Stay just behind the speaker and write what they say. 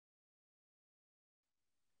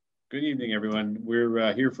Good evening, everyone.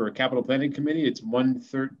 We're here for a capital planning committee. It's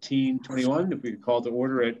 1:13:21. If we could call to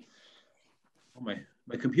order at, oh, my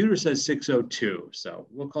computer says 6:02, so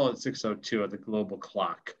we'll call it 6:02 at the global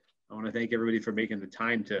clock. I want to thank everybody for making the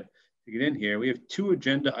time to get in here. We have two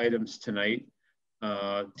agenda items tonight.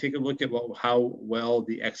 Take a look at how well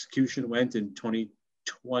the execution went in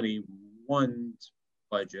 2021's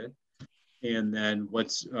budget, and then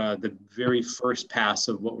what's the very first pass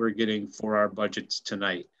of what we're getting for our budgets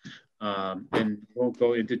tonight. And won't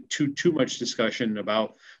go into too much discussion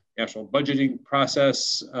about the actual budgeting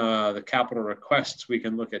process, the capital requests. We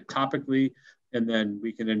can look at topically, and then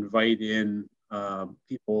we can invite in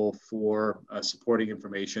people for supporting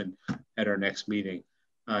information at our next meeting.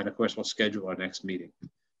 And of course, we'll schedule our next meeting.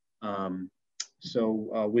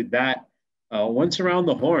 With that, once around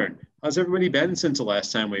the horn, how's everybody been since the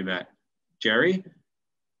last time we met? Jerry,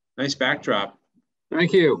 nice backdrop.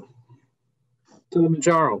 Thank you.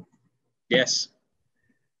 Kilimanjaro. Yes.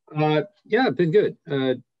 Yeah, been good.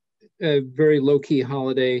 A very low-key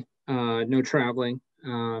holiday, no traveling.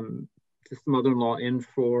 Just mother-in-law in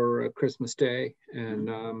for Christmas Day.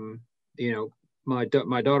 And, you know,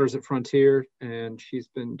 my daughter's at Frontier and she's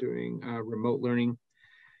been doing remote learning.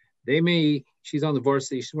 She's on the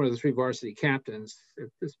varsity. She's one of the 3 varsity captains. At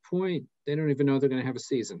this point, they don't even know they're going to have a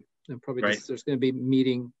season. And probably right. There's going to be a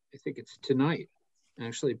meeting, I think it's tonight,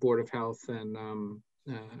 actually, Board of Health, and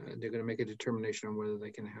they're going to make a determination on whether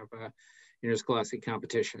they can have a interscholastic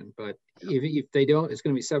competition. But if they don't, it's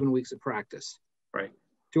going to be 7 weeks of practice. Right.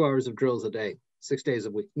 2 hours of drills a day, 6 days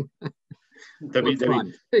a week. They'll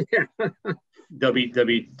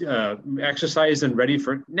be exercised and ready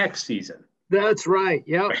for next season. That's right.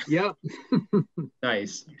 Yep. Yep.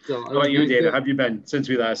 Nice. How about you, Dana? How have you been since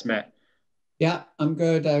we last met? Yeah, I'm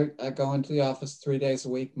good. I go into the office 3 days a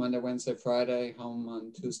week, Monday, Wednesday, Friday, home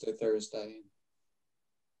on Tuesday, Thursday.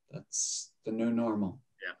 That's the new normal.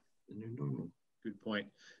 Yeah, the new normal. Good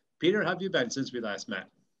point. Peter, how have you been since we last met?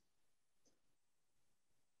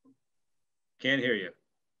 Can't hear you.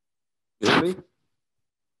 You hear me?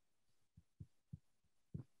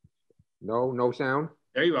 No sound?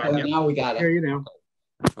 There you are. Yep. Now we got it. Hear you now.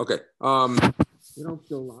 Okay.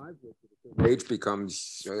 Still live, age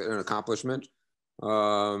becomes an accomplishment.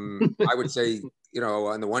 I would say,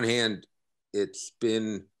 on the one hand, it's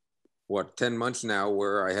been, 10 months now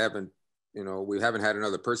where we haven't had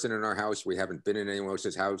another person in our house. We haven't been in anyone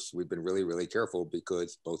else's house. We've been really, really careful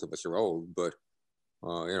because both of us are old, but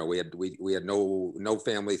we had no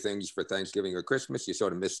family things for Thanksgiving or Christmas. You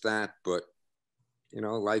sort of missed that, but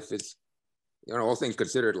life is, all things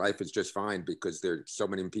considered, life is just fine because there's so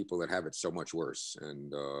many people that have it so much worse.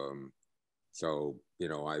 And I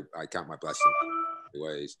count my blessings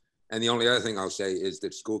ways. And the only other thing I'll say is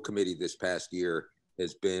that school committee this past year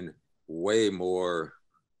has been way more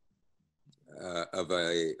of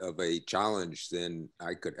a challenge than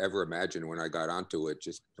I could ever imagine when I got onto it,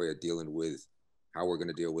 just for dealing with how we're going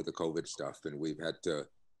to deal with the COVID stuff. And we've had to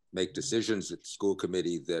make decisions at school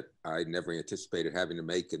committee that I never anticipated having to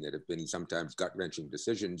make, and that have been sometimes gut-wrenching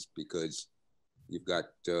decisions because you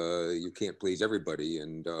can't please everybody.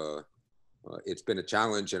 And it's been a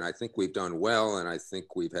challenge, and I think we've done well, and I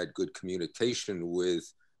think we've had good communication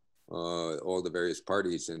with all the various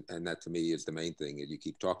parties, and that to me is the main thing. And you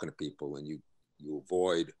keep talking to people, and you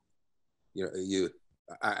avoid,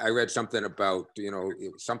 I read something about,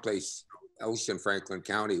 someplace else in Franklin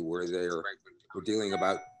County where they're dealing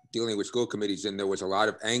with school committees, and there was a lot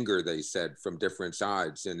of anger, they said, from different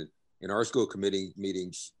sides. And in our school committee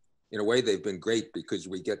meetings, in a way, they've been great because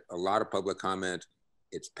we get a lot of public comment.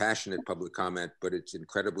 It's passionate public comment, but it's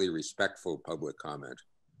incredibly respectful public comment.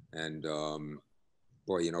 And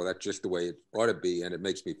that's just the way it ought to be. And it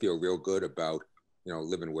makes me feel real good about,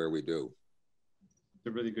 living where we do. It's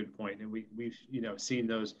a really good point. And we've seen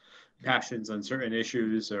those passions on certain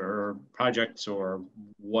issues or projects or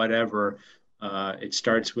whatever. It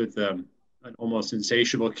starts with an almost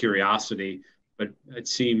insatiable curiosity, but it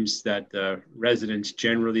seems that the residents,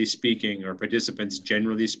 generally speaking, or participants,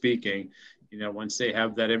 generally speaking, once they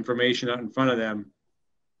have that information out in front of them,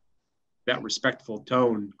 that respectful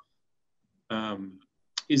tone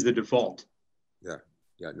is the default. Yeah.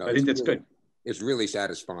 No, I think that's good. It's really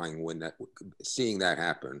satisfying seeing that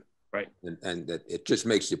happen. Right. And that it just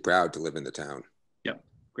makes you proud to live in the town. Yep.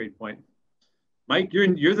 Great point. Mike,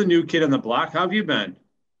 you're the new kid on the block. How have you been?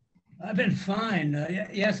 I've been fine.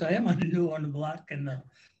 Yes, I am new on the block. And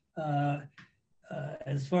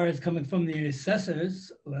as far as coming from the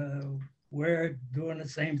assessors, we're doing the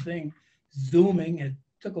same thing, Zooming. It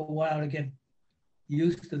took a while to get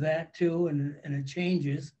used to that too, and it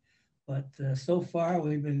changes. But so far,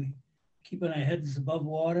 we've been keeping our heads above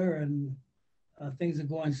water, and things are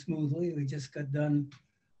going smoothly. We just got done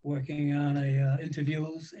working on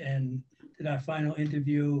interviews and did our final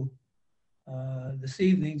interview this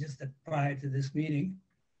evening, just prior to this meeting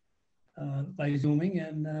by Zooming.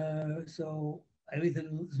 And so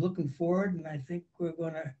everything is looking forward, and I think we're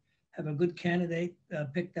going to have a good candidate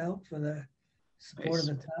picked out for the support of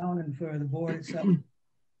the town and for the board itself.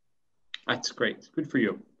 That's great. Good for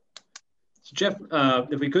you. So Jeff,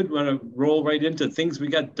 if we could want to roll right into things we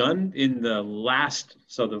got done in the last,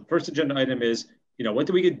 so the first agenda item is, what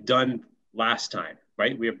did we get done last time,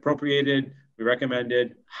 right? We appropriated, we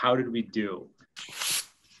recommended, how did we do?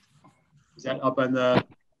 Is that up on the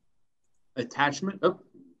attachment? Oh,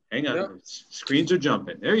 hang on, yep. Screens are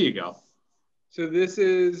jumping. There you go. So this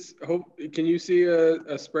is, can you see a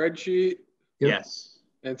spreadsheet? Yep. Yes.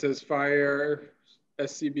 And it says fire,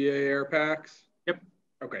 SCBA air packs? Yep.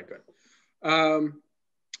 Okay, good.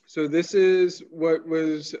 So this is what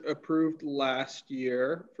was approved last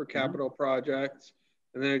year for capital projects.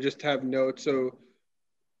 And then I just have notes. So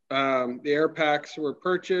the air packs were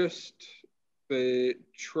purchased. The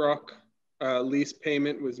truck lease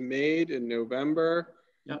payment was made in November.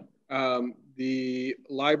 Yep. The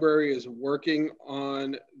library is working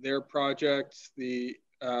on their projects. The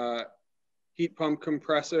heat pump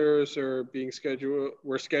compressors are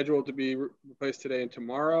were scheduled to be replaced today and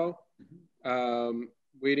tomorrow.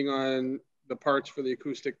 Waiting on the parts for the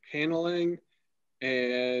acoustic paneling,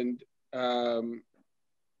 and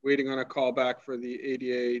waiting on a call back for the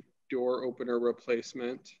ADA door opener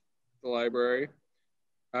replacement, the library.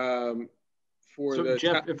 So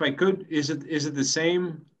Jeff, if I could, is it the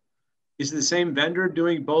same vendor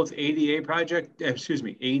doing both ADA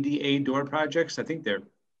door projects? I think they're.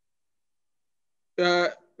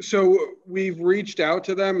 So we've reached out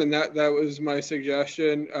to them, and that was my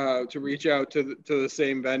suggestion, to reach out to the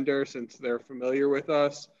same vendor since they're familiar with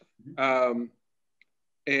us. And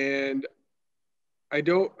I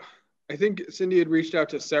think Cindy had reached out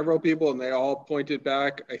to several people, and they all pointed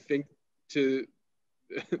back, I think, to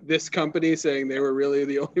this company, saying they were really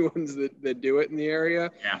the only ones that do it in the area.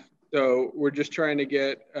 Yeah. So we're just trying to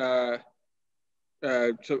get a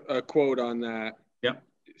quote on that. Yep.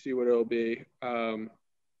 See what it'll be.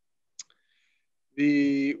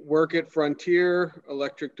 The work at Frontier,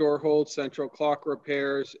 electric door holds, central clock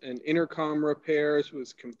repairs, and intercom repairs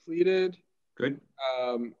was completed. Good.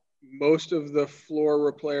 Most of the floor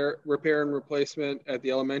repair and replacement at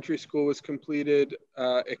the elementary school was completed,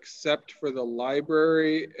 except for the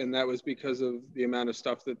library, and that was because of the amount of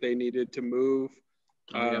stuff that they needed to move.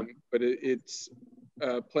 But it's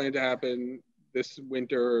planned to happen this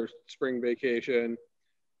winter or spring vacation.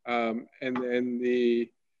 And then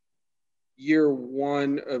the year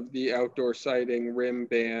one of the outdoor sighting rim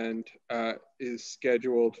band is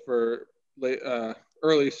scheduled for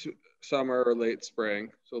early summer or late spring,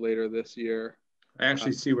 so later this year. I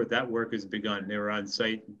actually see where that work has begun. They were on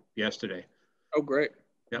site yesterday. Oh, great.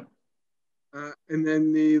 Yep. And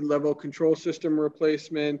then the level control system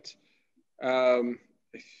replacement. I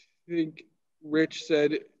think Rich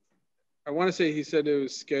said, I want to say he said it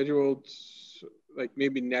was scheduled like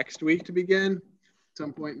maybe next week to begin, at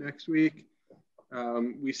some point next week.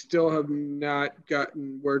 We still have not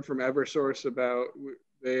gotten word from Eversource about,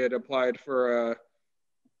 they had applied for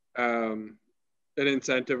an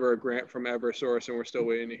incentive or a grant from Eversource, and we're still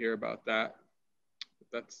waiting to hear about that.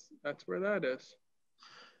 That's where that is.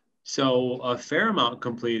 So a fair amount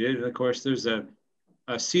completed, and of course there's a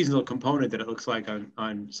seasonal component that it looks like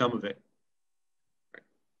on some of it.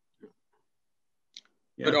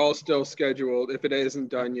 Yeah. But all still scheduled, if it isn't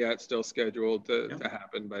done yet, still scheduled to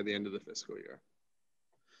happen by the end of the fiscal year.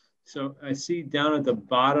 So I see down at the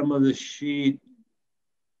bottom of the sheet,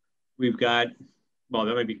 we've got, well,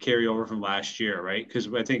 that might be carryover from last year, right?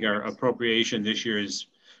 Because I think our appropriation this year is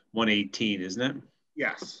 118, isn't it?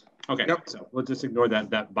 Yes. Okay, yep. So we'll just ignore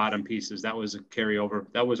that bottom pieces. That was a carryover.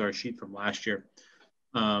 That was our sheet from last year.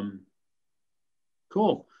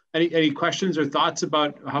 Cool. Any questions or thoughts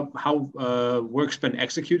about how work's been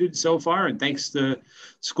executed so far? And thanks to the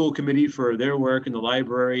school committee for their work in the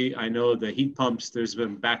library. I know the heat pumps, there's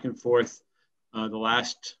been back and forth. I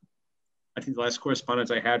think the last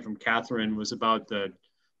correspondence I had from Catherine was about the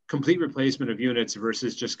complete replacement of units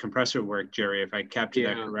versus just compressor work, Jerry, if I captured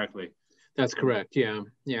that correctly. That's correct. Yeah.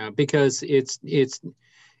 Yeah. Because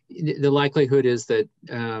the likelihood is that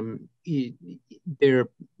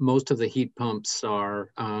most of the heat pumps are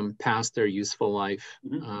past their useful life.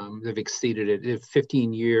 Mm-hmm. They've exceeded it. They have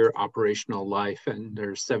 15-year operational life, and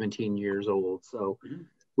they're 17 years old. So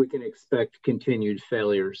we can expect continued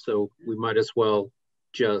failures. So we might as well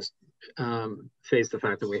just face the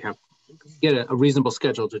fact that we get a reasonable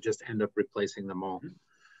schedule to just end up replacing them all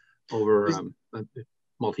over a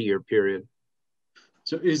multi-year period.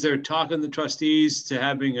 So is there talk in the trustees to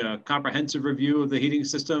having a comprehensive review of the heating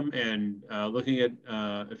system and looking at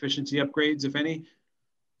efficiency upgrades, if any?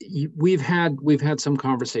 We've had some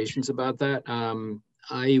conversations about that.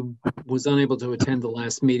 I was unable to attend the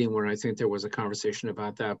last meeting where I think there was a conversation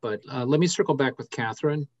about that, but let me circle back with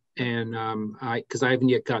Catherine, and because I haven't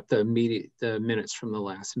yet got the minutes from the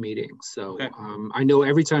last meeting. So okay. I know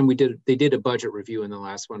every time they did a budget review in the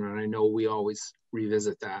last one, and I know we always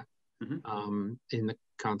revisit that in the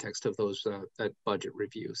context of those that budget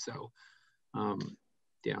review. So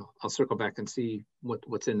yeah, I'll circle back and see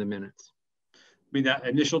what's in the minutes. I mean, that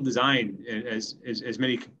initial design, as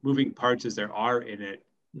many moving parts as there are in it,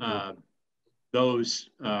 those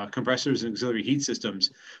compressors and auxiliary heat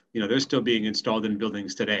systems, they're still being installed in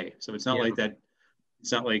buildings today. So it's not like that.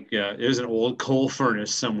 It's not like there's an old coal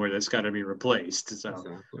furnace somewhere that's got to be replaced. So.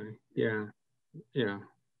 Exactly. Yeah. Yeah.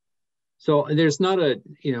 So there's not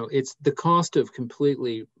it's the cost of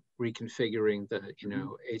completely reconfiguring the,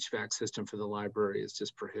 HVAC system for the library is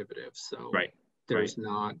just prohibitive. So there's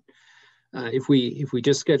not. If we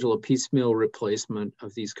just schedule a piecemeal replacement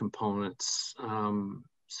of these components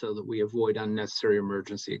so that we avoid unnecessary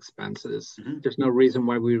emergency expenses, there's no reason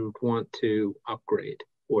why we would want to upgrade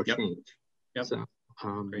or change. Yep. So,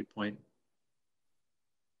 great point.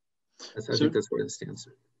 I think that's where it stands.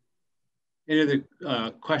 Any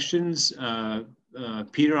other questions?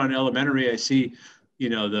 Peter, on elementary, I see,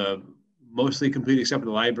 the mostly complete except for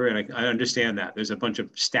the library, and I understand that. There's a bunch of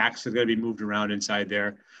stacks that are going to be moved around inside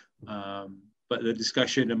there. But the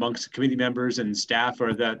discussion amongst the committee members and staff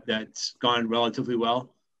that's gone relatively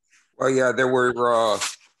well. Well, yeah, there was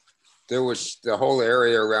the whole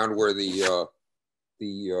area around where the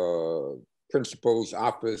principal's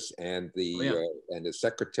office and the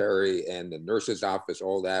secretary and the nurse's office,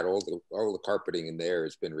 all the carpeting in there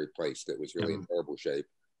has been replaced. It was really in horrible shape.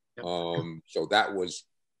 So that was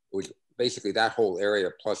basically that whole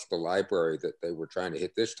area plus the library that they were trying to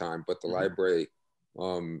hit this time, but the library.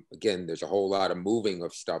 Again, there's a whole lot of moving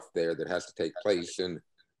of stuff there that has to take place, and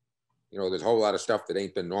there's a whole lot of stuff that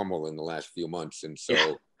ain't been normal in the last few months, and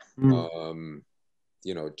so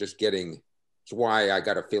just getting. It's why I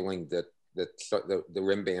got a feeling that the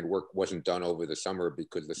rim band work wasn't done over the summer,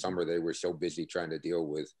 because the summer they were so busy trying to deal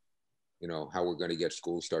with how we're going to get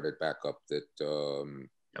school started back up that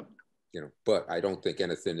but I don't think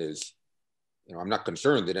anything is I'm not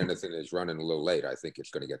concerned that anything is running a little late. I think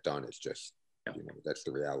it's going to get done. It's just that's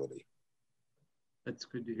the reality. That's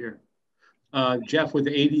good to hear. Jeff, with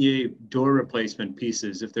the ADA door replacement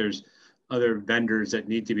pieces, if there's other vendors that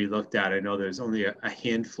need to be looked at, I know there's only a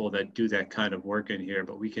handful that do that kind of work in here,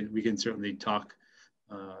 but we can certainly talk.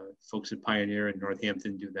 Folks at Pioneer and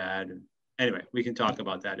Northampton do that, and anyway, we can talk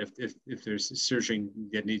about that if there's searching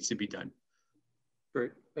that needs to be done.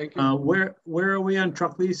 Great, thank you. Where are we on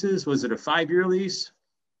truck leases? Was it a 5-year lease?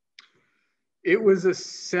 It was a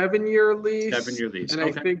 7-year lease. 7-year lease. And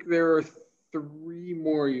I think there are 3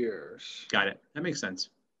 more years. Got it. That makes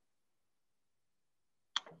sense.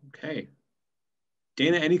 Okay.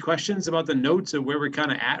 Dana, any questions about the notes of where we're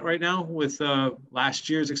kind of at right now with last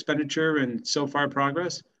year's expenditure and so far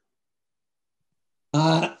progress?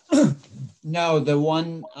 No, the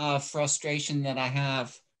one frustration that I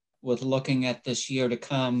have with looking at this year to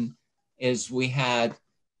come is we had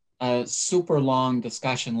a super long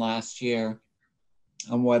discussion last year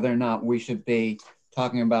on whether or not we should be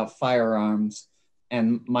talking about firearms.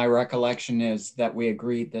 And my recollection is that we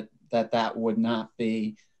agreed that would not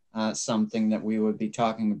be something that we would be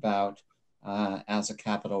talking about as a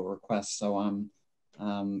capital request. So I'm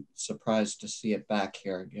surprised to see it back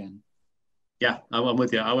here again. Yeah, I'm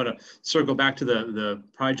with you. I want to circle back to the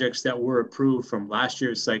projects that were approved from last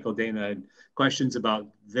year's cycle, Dana, and questions about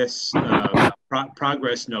this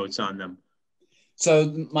progress notes on them.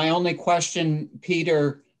 So my only question,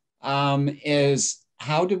 Peter, is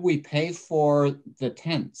how did we pay for the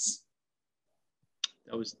tents?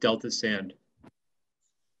 That was Delta Sand.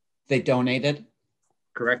 They donated?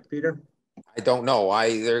 Correct, Peter? I don't know. I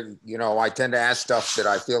tend to ask stuff that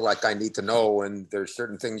I feel like I need to know, and there's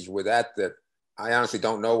certain things with that I honestly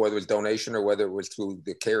don't know whether it was donation or whether it was through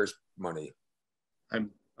the CARES money. I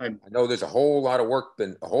know there's a whole lot of work,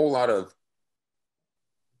 a whole lot of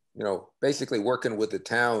basically working with the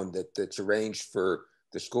town that's arranged for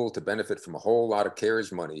the school to benefit from a whole lot of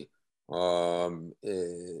CARES money, a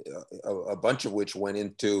bunch of which went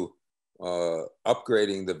into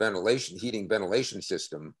upgrading the heating ventilation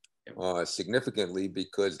system significantly,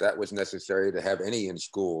 because that was necessary to have any in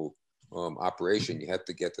school operation. You have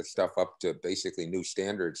to get the stuff up to basically new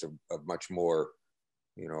standards of much more,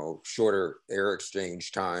 shorter air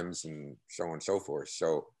exchange times and so on and so forth.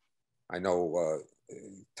 So I know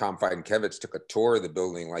Tom Fidenkevich took a tour of the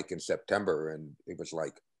building like in September, and it was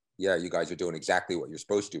like, yeah, you guys are doing exactly what you're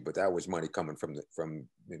supposed to, but that was money coming from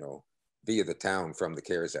via the town from the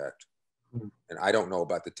CARES Act. Mm-hmm. And I don't know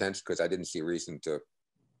about the tents because I didn't see a reason to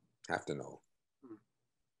have to know.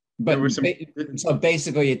 But so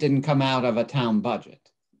basically, it didn't come out of a town budget.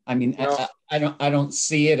 I mean, I don't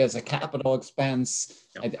see it as a capital expense.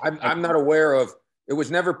 I'm not aware of. It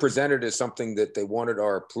was never presented as something that they wanted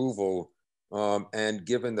our approval. And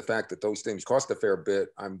given the fact that those things cost a fair bit,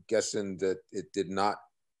 I'm guessing that it did not.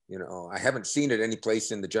 I haven't seen it any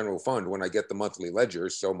place in the general fund when I get the monthly ledger.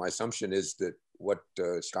 So my assumption is that what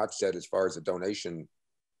Scott said as far as a donation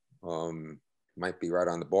might be right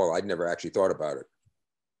on the ball. I'd never actually thought about it.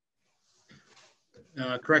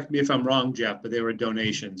 Correct me if I'm wrong, Jeff, but they were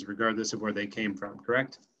donations regardless of where they came from,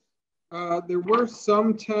 correct? There were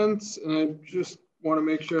some tents, and I just want to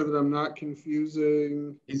make sure that I'm not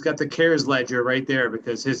confusing. He's got the CARES ledger right there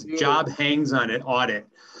because his job hangs on it, audit.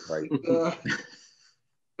 Right.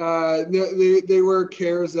 They were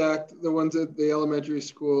CARES Act, the ones at the elementary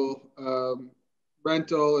school,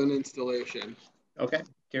 rental and installation. Okay,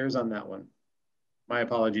 CARES on that one. My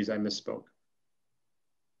apologies, I misspoke.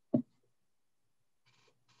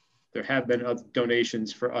 There have been other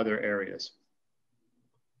donations for other areas.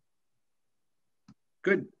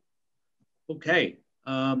 Good. Okay.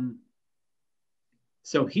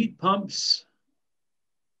 So heat pumps,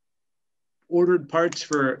 ordered parts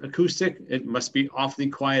for acoustic. It must be awfully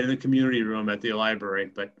quiet in the community room at the library,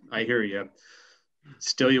 but I hear you.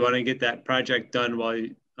 Still, you want to get that project done while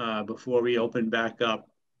before we open back up.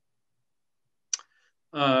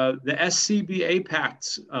 The SCBA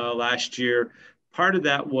pacts last year, part of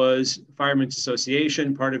that was Firemen's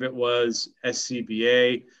Association, part of it was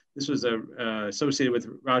SCBA. This was associated with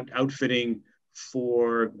outfitting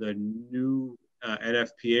for the new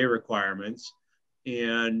NFPA requirements.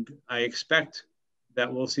 And I expect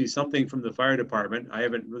that we'll see something from the fire department. I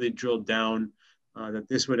haven't really drilled down that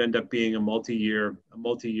this would end up being a multi-year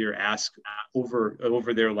ask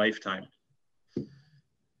over their lifetime.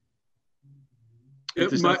 Go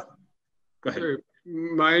ahead.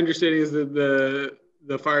 My understanding is that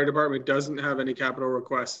the fire department doesn't have any capital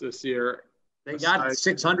requests this year. They got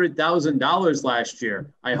 $600,000 last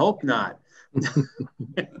year. I hope not.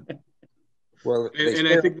 Well, and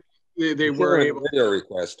I think they were able to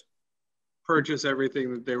request purchase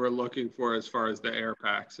everything that they were looking for as far as the air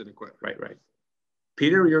packs and equipment. Right.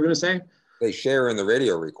 Peter, you were going to say? They share in the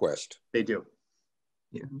radio request. They do.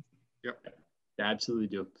 Yeah. Yep. They absolutely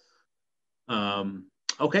do.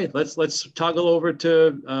 Okay, let's toggle over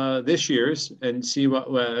to this year's and see what,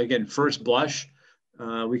 again, first blush.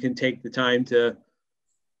 We can take the time to,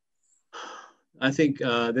 I think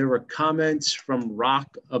there were comments from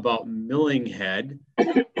Rock about Millinghead.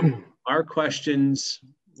 Our questions,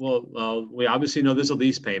 well, we obviously know there's a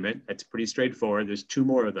lease payment. That's pretty straightforward. There's 2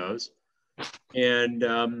 more of those. And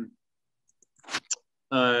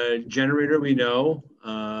generator, we know.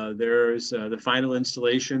 There's the final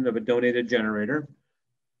installation of a donated generator.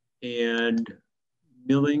 And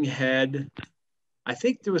Millinghead, I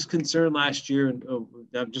think there was concern last year, and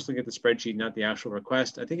I'm just looking at the spreadsheet, not the actual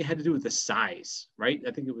request. I think it had to do with the size, right?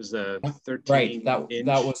 I think it was a 13 right. inch.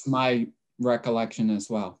 That was my recollection as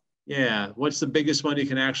well. Yeah, what's the biggest one you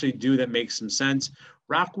can actually do that makes some sense?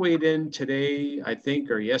 Rock weighed in today, I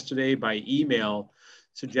think, or yesterday by email,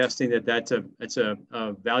 suggesting that it's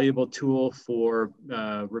a valuable tool for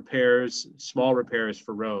repairs, small repairs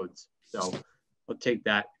for roads. So I'll take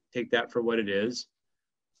that for what it is.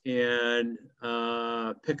 And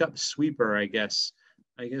pickup sweeper, I guess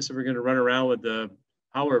if we're going to run around with the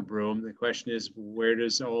power broom, the question is, where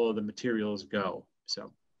does all of the materials go?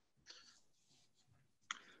 So,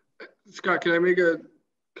 Scott, can I make a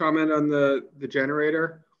comment on the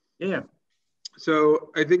generator? Yeah.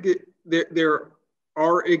 So I think there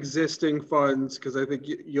are existing funds, because I think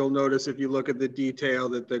you'll notice if you look at the detail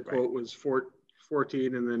that the quote was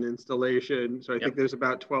 14 and then installation. So I think there's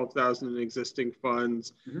about 12,000 in existing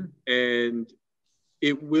funds. And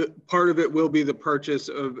part of it will be the purchase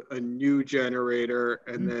of a new generator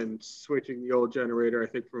and then switching the old generator, I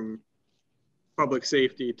think, from public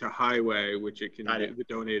safety to highway, which it can be the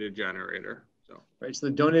donated generator. So the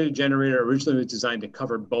donated generator originally was designed to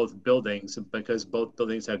cover both buildings, because both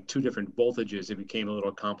buildings have 2 different voltages, it became a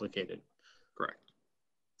little complicated. Correct.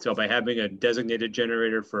 So by having a designated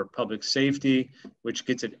generator for public safety, which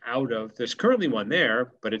gets it out of, there's currently one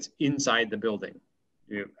there, but it's inside the building.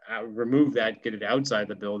 you remove that, get it outside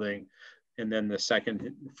the building, and then the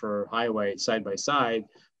second for highway side by side,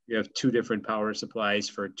 you have two different power supplies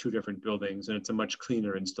for two different buildings, and it's a much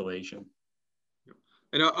cleaner installation.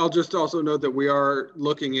 And I'll just also note that we are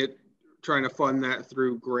looking at trying to fund that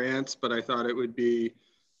through grants, but I thought it would be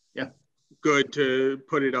good to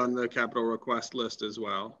put it on the capital request list as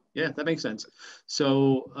well. Yeah, that makes sense.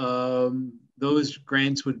 So those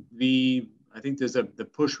grants would be, I think there's the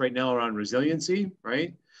push right now around resiliency,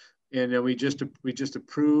 right? And then we just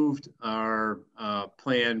approved our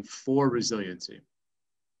plan for resiliency.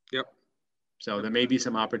 Yep. So there may be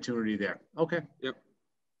some opportunity there. Okay. Yep.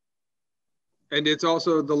 And it's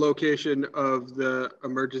also the location of the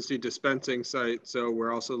emergency dispensing site. So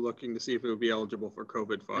we're also looking to see if it would be eligible for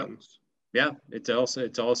COVID funds. Yep. Yeah, it's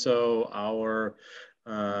also our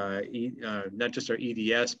not just our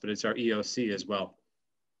EDS, but it's our EOC as well.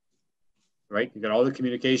 Right? You got all the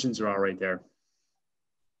communications are all right there.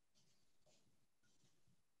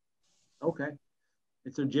 Okay.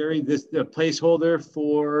 And so Jerry, the placeholder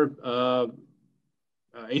for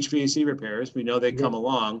HVAC repairs, we know they come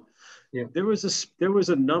along. Yeah. There was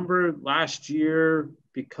a number last year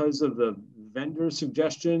because of the vendor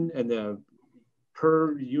suggestion, and the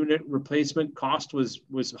per unit replacement cost was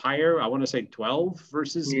higher. I want to say 12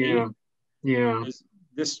 versus 8. Yeah. Is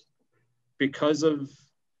this because of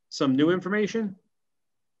some new information?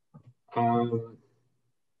 I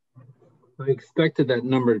expected that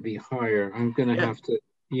number to be higher. I'm gonna have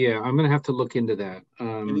to look into that.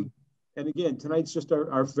 And again, tonight's just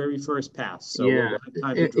our very first pass, so yeah, we'll have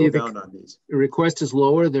time to drill down on these. The request is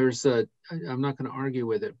lower. There's I'm not going to argue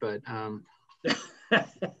with it, but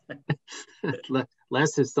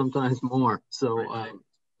less is sometimes more. So let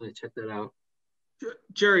me check that out.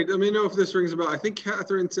 Jerry, let me know if this rings a bell. I think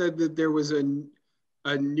Catherine said that there was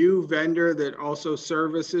a new vendor that also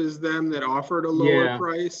services them that offered a lower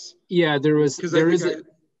price. Yeah, there is.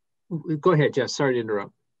 Go ahead, Jeff. Sorry to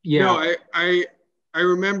interrupt. Yeah. No, I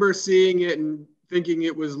remember seeing it and thinking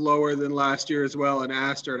it was lower than last year as well, and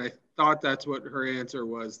asked her, and I thought that's what her answer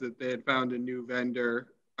was, that they had found a new vendor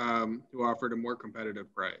who offered a more competitive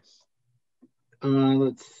price.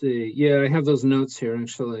 Let's see. Yeah, I have those notes here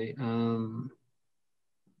actually.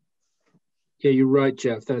 Yeah, you're right,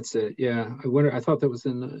 Jeff. That's it. Yeah, I thought that was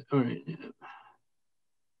in the. All right.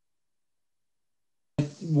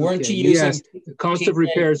 Weren't you using? Yes, the cost of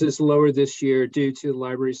repairs is lower this year due to the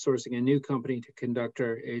library sourcing a new company to conduct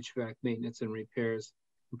our HVAC maintenance and repairs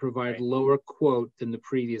and provide lower quote than the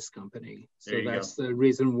previous company. So that's the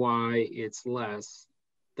reason why it's less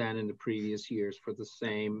than in the previous years for the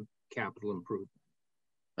same capital improvement.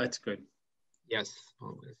 That's good. Yes,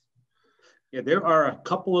 always. Yeah, there are a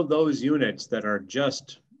couple of those units that are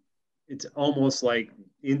just, it's almost like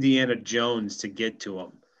Indiana Jones to get to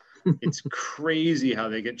them. It's crazy how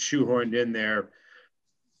they get shoehorned in there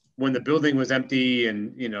when the building was empty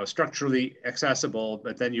and, you know, structurally accessible,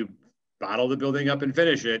 but then you bottle the building up and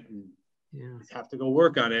finish it and you have to go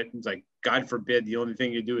work on it. It's like, God forbid, the only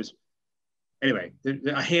thing you do is, anyway, there's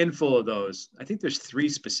a handful of those. I think there's 3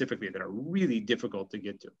 specifically that are really difficult to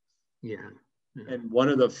get to. Yeah. And one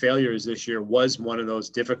of the failures this year was one of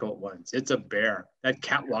those difficult ones. It's a bear. That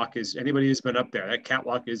catwalk is, anybody who's been up there, that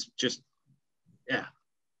catwalk is just,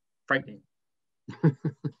 frightening.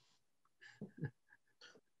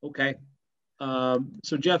 Okay.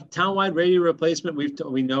 So Jeff, townwide radio replacement,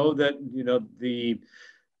 we know that, you know, the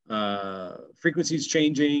frequency is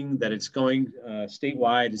changing, that it's going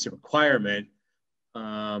statewide, it's a requirement.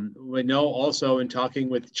 We know also in talking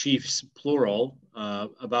with chiefs, plural,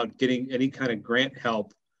 about getting any kind of grant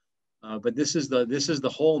help, but this is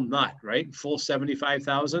the whole nut, right? Full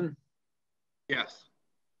 75,000. Yes.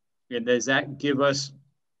 And does that give us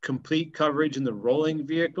complete coverage in the rolling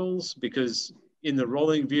vehicles? Because in the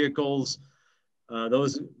rolling vehicles,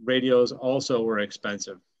 those radios also were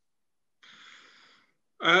expensive.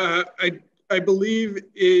 I believe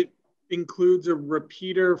it includes one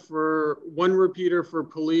repeater for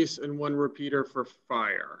police and one repeater for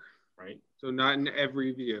fire. Right. So not in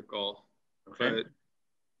every vehicle, okay, but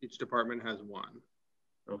each department has one.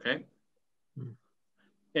 Okay.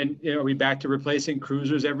 And are we back to replacing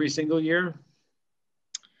cruisers every single year?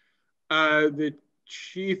 The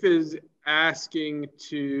chief is asking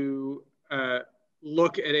to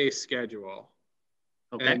look at a schedule.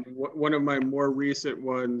 Okay. And one of my more recent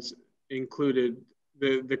ones included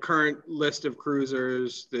the current list of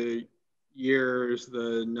cruisers, the years,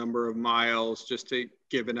 the number of miles, just to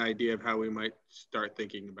give an idea of how we might start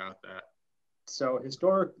thinking about that. So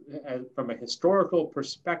from a historical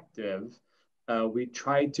perspective, we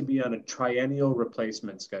tried to be on a triennial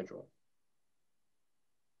replacement schedule.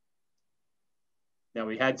 Now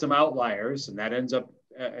we had some outliers, and that ends up,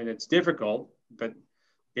 and it's difficult, but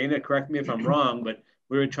Dana, correct me if I'm wrong, but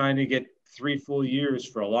we were trying to get 3 full years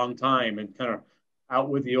for a long time and kind of out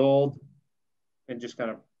with the old and just kind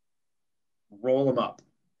of roll them up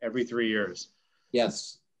every 3 years.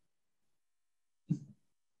 Yes.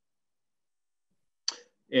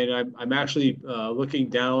 And I'm actually looking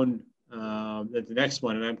down at the next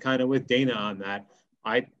one, and I'm kind of with Dana on that.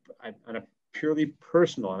 I on a purely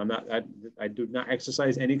personal, and I do not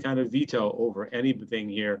exercise any kind of veto over anything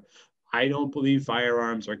here. I don't believe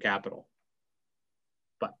firearms are capital.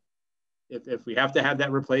 But if we have to have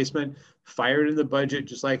that replacement, fire it in the budget,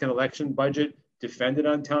 just like an election budget, defend it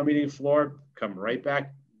on town meeting floor, come right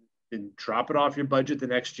back and drop it off your budget the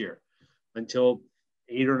next year until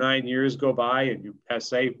 8 or 9 years go by and you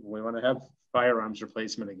say, we want to have firearms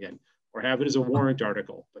replacement again, or have it as a warrant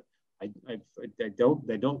article. But I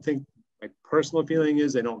don't think, my personal feeling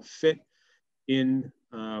is they don't fit in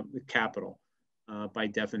the capital by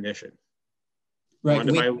definition. Right.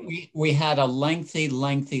 We had a lengthy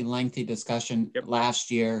discussion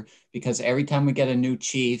last year, because every time we get a new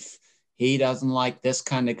chief, he doesn't like this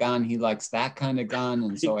kind of gun. He likes that kind of gun.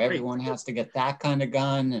 And so everyone has to get that kind of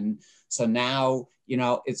gun. And so now, you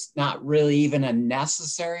know, it's not really even a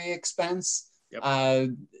necessary expense.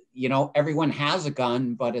 Yep. You know, everyone has a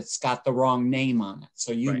gun, but it's got the wrong name on it.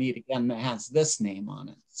 So you need a gun that has this name on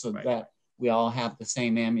it, so that we all have the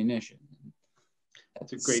same ammunition.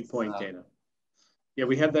 That's a great point, Dana. Yeah,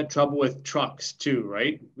 we had that trouble with trucks too,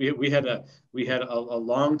 right? We had a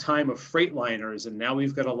long time of Freightliners, and now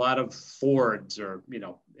we've got a lot of Fords, or, you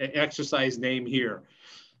know, exercise name here.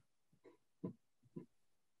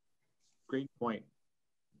 Great point.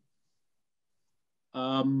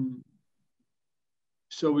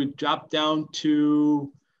 So we dropped down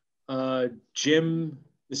to Jim.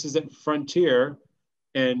 This is at Frontier,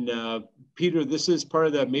 and Peter, this is part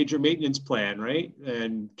of the major maintenance plan, right?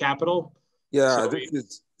 And capital. Yeah, so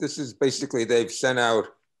this is basically, they've sent out,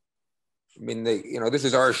 I mean, this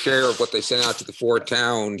is our share of what they sent out to the 4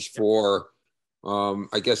 towns for,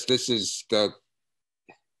 I guess this is the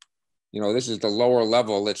lower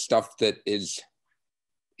level. It's stuff that is,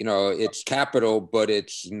 it's capital, but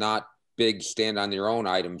it's not big stand on their own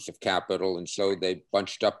items of capital. And so they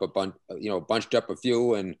bunched up a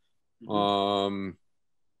few, and,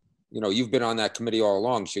 you've been on that committee all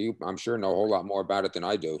along, so I'm sure know a whole lot more about it than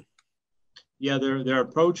I do. Yeah, their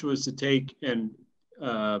approach was to take and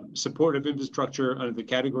supportive infrastructure under the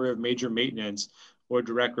category of major maintenance or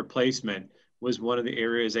direct replacement was one of the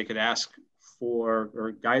areas they could ask for,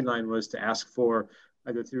 or guideline was to ask for,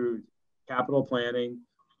 either through capital planning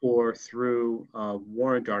or through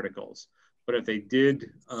warrant articles. But if they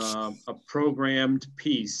did a programmed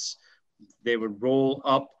piece, they would roll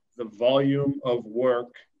up the volume of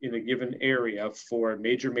work in a given area for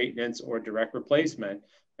major maintenance or direct replacement,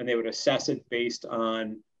 and they would assess it based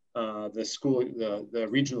on the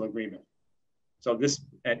regional agreement. So this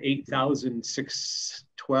at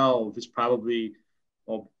 8,612 is probably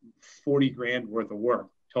 40 grand worth of work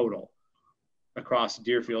total across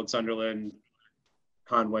Deerfield, Sunderland,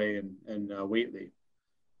 Conway, and Whately.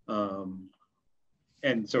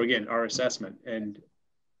 And so again, our assessment, and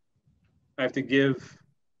I have to give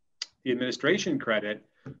the administration credit.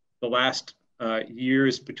 The last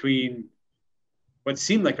years between what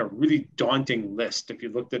seemed like a really daunting list, if you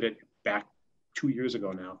looked at it back 2 years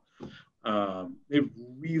ago now, they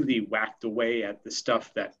really whacked away at the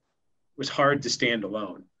stuff that was hard to stand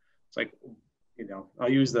alone. It's like, I'll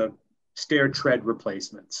use the stair tread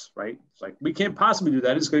replacements, right? It's like, we can't possibly do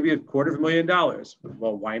that. It's going to be $250,000.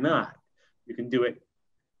 Well, why not? You can do it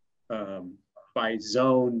by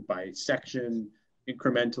zone, by section,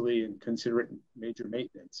 incrementally, and consider it major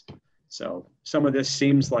maintenance. So some of this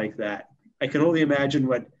seems like that. I can only imagine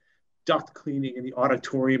what duct cleaning in the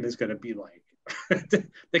auditorium is going to be like.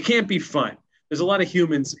 They can't be fun. There's a lot of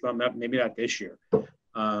humans, maybe not this year.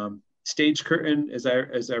 Stage curtain, as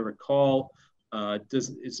I recall,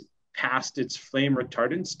 is past its flame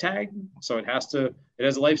retardance tag, so it has a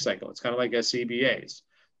life cycle. It's kind of like SCBA's.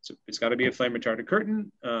 So it's got to be a flame retardant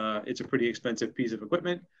curtain. It's a pretty expensive piece of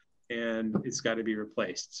equipment, and it's got to be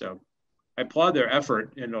replaced. So I applaud their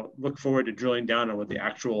effort, and I'll look forward to drilling down on what the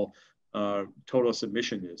actual total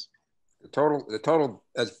submission is. The total,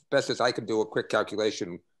 as best as I could do a quick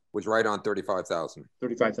calculation, was right on 35,000.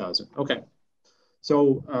 35,000. Okay.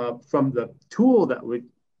 So from the tool that we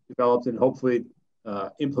developed and hopefully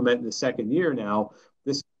implement in the second year now,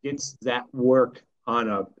 this gets that work on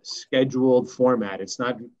a scheduled format. It's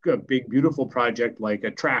not a big, beautiful project like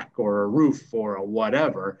a track or a roof or a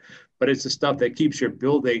whatever, but it's the stuff that keeps your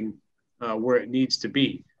building where it needs to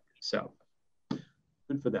be. So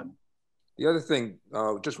Good for them. The other thing,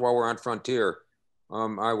 just while we're on Frontier,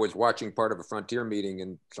 I was watching part of a Frontier meeting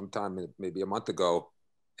and sometime maybe a month ago,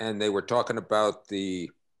 and they were talking about the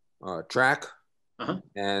track.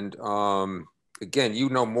 And again, you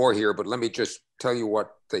know more here, but let me just tell you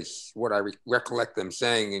what I recollect them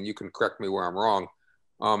saying, and you can correct me where I'm wrong.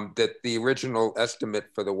 That the original estimate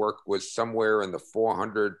for the work was somewhere in the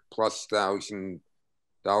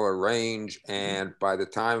 $400,000+ range, and by the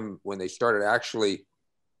time when they started actually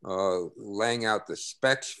laying out the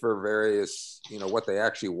specs for various, what they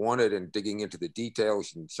actually wanted and digging into the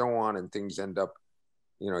details and so on, and things end up,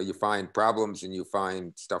 you find problems and you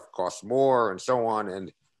find stuff costs more and so on.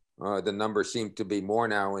 And the number seemed to be more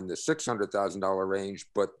now in the $600,000 range,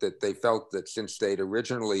 but that they felt that since they'd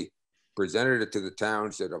originally presented it to the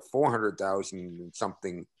towns at a $400,000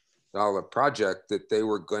 something project, that they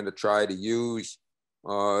were going to try to use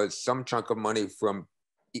some chunk of money from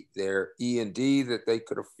their E&D that they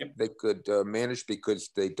could manage,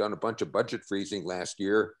 because they'd done a bunch of budget freezing last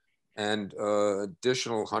year, and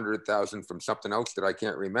additional 100,000 from something else that I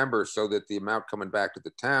can't remember, so that the amount coming back to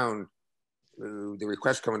the town, the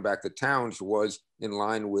request coming back to towns, was in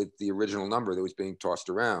line with the original number that was being tossed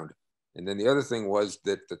around. And then the other thing was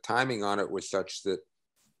that the timing on it was such that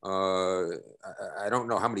I don't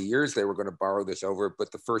know how many years they were going to borrow this over, but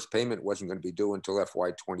the first payment wasn't going to be due until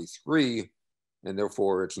FY23. And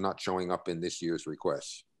therefore it's not showing up in this year's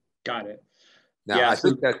request. Got it. Now, yeah,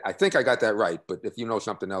 I think I got that right, but if you know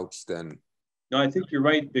something else, then. No, I think you're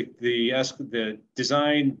right. The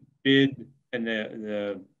design bid and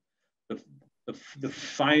the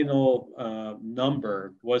final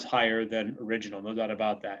number was higher than original, no doubt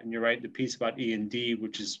about that. And you're right, the piece about E&D,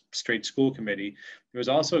 which is straight school committee, there was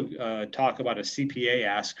also talk about a CPA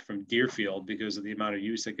ask from Deerfield because of the amount of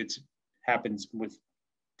use that happens with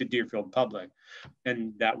the Deerfield public.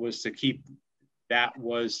 And that was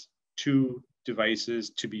two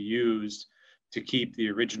devices to be used to keep the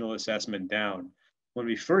original assessment down. When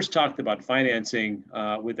we first talked about financing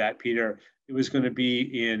with that, Peter, it was going to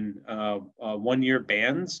be in 1-year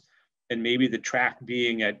bands, and maybe the track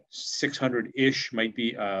being at 600-ish might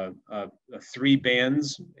be 3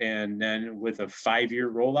 bands, and then with a 5-year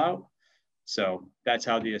rollout. So that's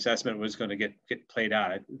how the assessment was going to get played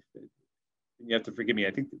out. You have to forgive me.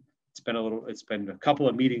 I think it's been a couple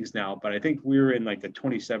of meetings now, but I think we were in like the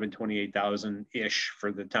 28,000-ish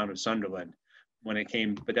for the town of Sunderland when it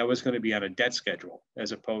came, but that was going to be on a debt schedule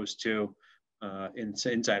as opposed to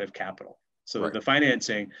inside of capital. So right. The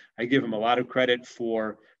financing, I give them a lot of credit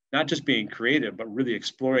for not just being creative, but really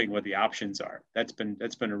exploring what the options are. That's been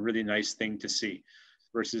a really nice thing to see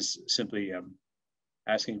versus simply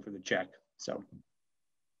asking for the check. So.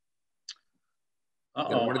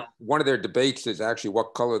 One of their debates is actually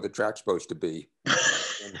what color the track's supposed to be.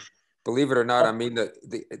 Believe it or not, I mean,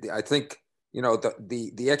 I think,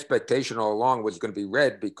 the expectation all along was going to be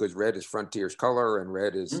red, because red is Frontier's color, and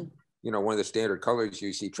red is, one of the standard colors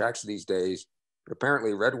you see tracks these days. But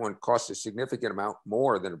apparently, red one costs a significant amount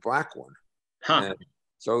more than a black one. And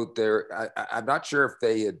so I'm not sure if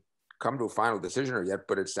they had come to a final decision or yet,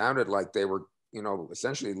 but it sounded like they were,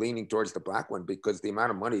 essentially leaning towards the black one, because the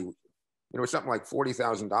amount of money, something like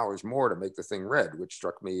 $40,000 more to make the thing red, which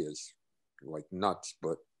struck me as like nuts,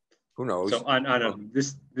 but who knows? So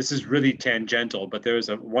this is really tangential, but there was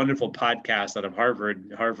a wonderful podcast out of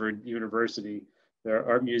Harvard University, their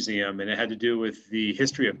art museum, and it had to do with the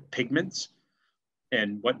history of pigments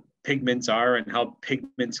and what pigments are and how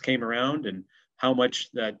pigments came around, and how much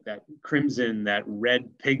that crimson, that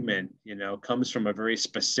red pigment, comes from a very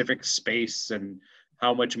specific space, and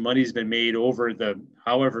how much money's been made over the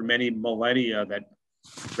however many millennia that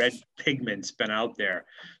red pigment's been out there.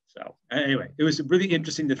 So anyway, it was really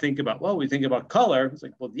interesting to think about. Well, we think about color. It's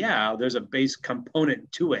like, well, yeah, there's a base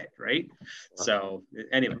component to it, right? So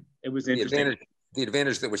anyway, it was interesting. The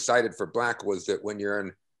advantage that was cited for black was that when you're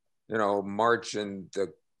in, March and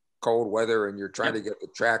the cold weather and you're trying to get the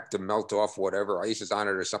track to melt off whatever ice is on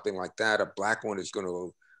it or something like that, a black one is going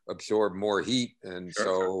to absorb more heat, and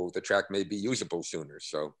so the track may be usable sooner.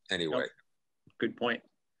 So anyway, good point.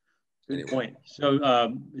 Good point.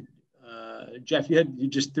 So Jeff, you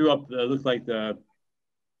just threw up looked like the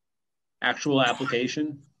actual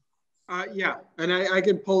application. Yeah, and I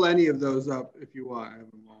can pull any of those up if you want. I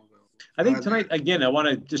have them all available. I think tonight, again, I want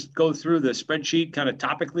to just go through the spreadsheet, kind of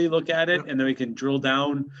topically look at it, and then we can drill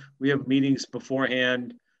down. We have meetings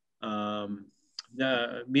beforehand.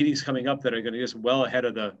 The meetings coming up that are going to get us well ahead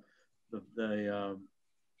of the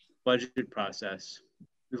budget process.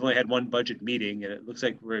 We've only had one budget meeting, and it looks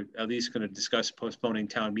like we're at least going to discuss postponing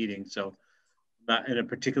town meeting. So not in a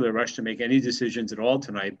particular rush to make any decisions at all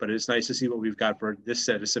tonight, but it's nice to see what we've got for this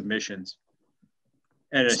set of submissions.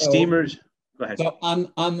 And steamers, go ahead. So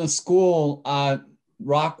on the school,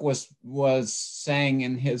 Rock was saying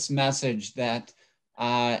in his message that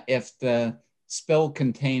if the spill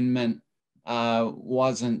containment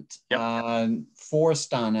wasn't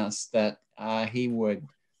forced on us, that he would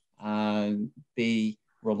be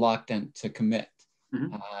reluctant to commit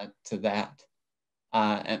to that.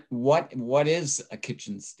 And what is a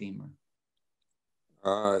kitchen steamer?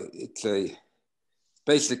 It's a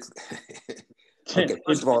basic. Okay,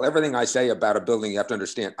 first of all, everything I say about a building, you have to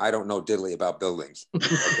understand, I don't know diddly about buildings,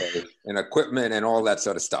 okay, and equipment and all that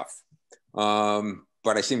sort of stuff.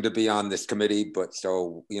 But I seem to be on this committee, but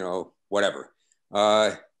so, you know, whatever.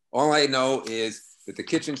 All I know is that the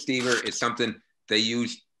kitchen steamer is something they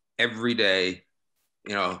use every day,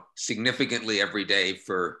 you know, significantly every day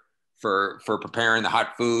for preparing the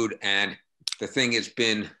hot food. And the thing has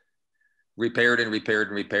been repaired and repaired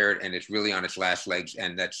and repaired, and it's really on its last legs.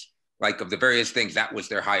 And that's, like, of the various things, that was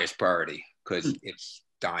their highest priority because it's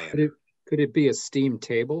dying. Could it be a steam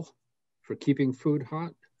table for keeping food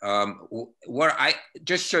hot? What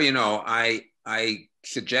just so you know, I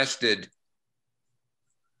suggested,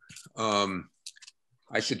 or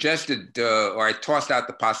I tossed out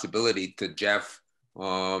the possibility to Jeff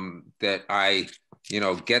that I, you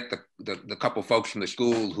know, get the couple folks from the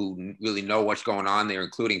school who really know what's going on there,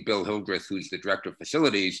 including Bill Hildreth, who's the director of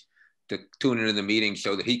facilities, to tune into the meeting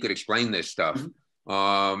so that he could explain this stuff.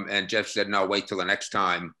 And Jeff said, no, wait till the next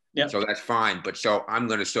time. Yep. So that's fine. But so I'm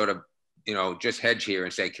going to sort of, you know, just hedge here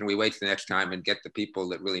and say, can we wait till the next time and get the people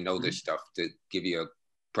that really know this stuff to give you a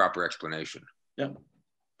proper explanation? Yeah.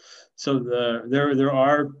 So there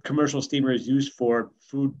are commercial steamers used for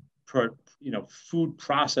food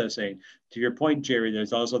processing. To your point, Jerry,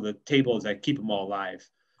 there's also the tables that keep them all alive,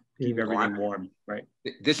 keep everything warm, right?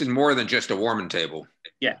 This is more than just a warming table.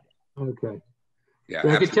 Yeah. Okay. Yeah.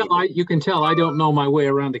 So you can tell I don't know my way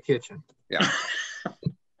around the kitchen. Yeah.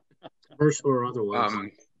 Commercial or otherwise.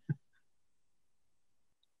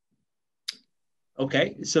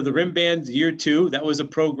 Okay, so the Rim Band year 2, that was a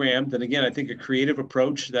program. And again, I think a creative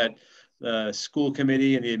approach that the school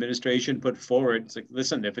committee and the administration put forward. It's like,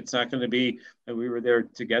 listen, if it's not going to be, and we were there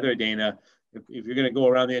together, Dana, if you're going to go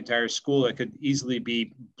around the entire school, it could easily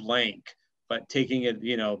be blank, but taking it,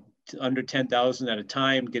 you know, under 10,000 at a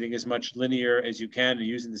time, getting as much linear as you can and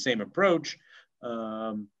using the same approach.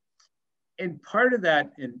 And part of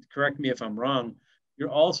that, and correct me if I'm wrong, you're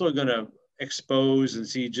also going to expose and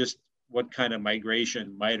see just what kind of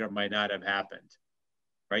migration might or might not have happened,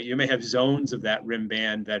 right? You may have zones of that rim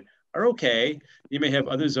band that are okay. You may have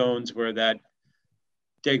other zones where that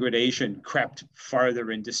degradation crept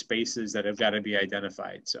farther into spaces that have got to be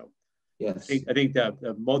identified. So yes, I think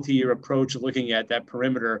the multi-year approach, looking at that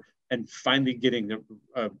perimeter and finally getting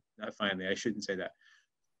not finally, I shouldn't say that,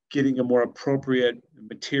 getting a more appropriate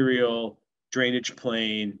material, drainage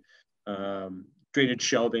plane, drainage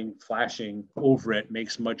shelving, flashing over it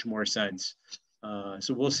makes much more sense.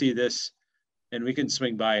 So we'll see this, and we can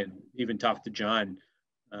swing by and even talk to John,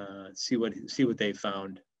 see what they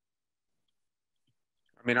found.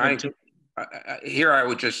 I mean, here I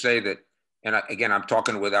would just say that, and again, I'm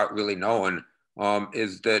talking without really knowing,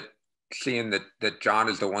 is that seeing that John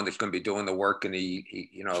is the one that's going to be doing the work, and he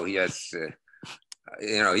you know, he has,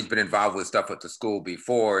 you know, he's been involved with stuff at the school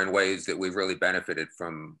before in ways that we've really benefited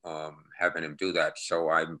from having him do that. So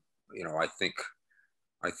I'm, you know, I think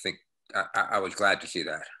I was glad to see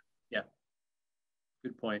that. Yeah,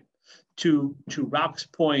 good point. To Rock's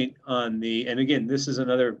point on the, and again, this is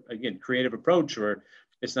another, again, creative approach where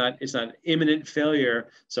it's not imminent failure.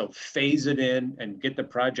 So phase it in and get the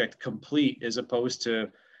project complete, as opposed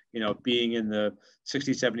to, you know, being in the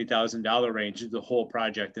 $60,000, $70,000 range of the whole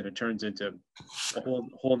project, and it turns into a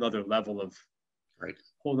whole nother level of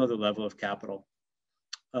capital.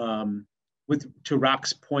 To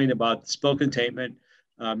Rock's point about spill containment,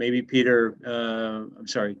 maybe Peter, I'm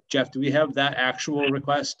sorry, Jeff, do we have that actual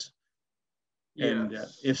request? Yes. And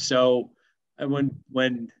if so,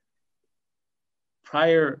 when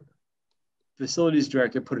prior facilities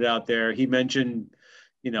director put it out there, he mentioned,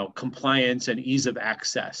 you know, compliance and ease of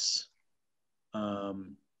access.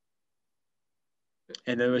 And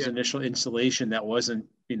there was initial installation that wasn't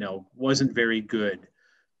very good,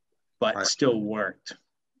 but still worked.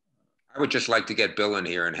 I would just like to get Bill in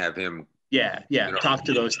here and have him. Yeah, you know, talk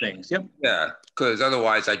to those things. Yep. Yeah, because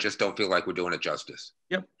otherwise I just don't feel like we're doing it justice.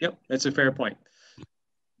 Yep. That's a fair point.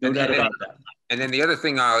 No doubt about that. And then the other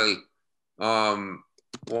thing I want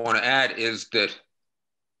to add is that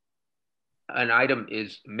an item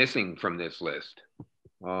is missing from this list.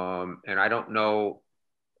 And I don't know,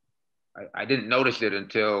 I didn't notice it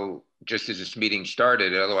until just as this meeting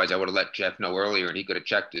started. Otherwise, I would have let Jeff know earlier and he could have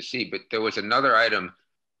checked to see. But there was another item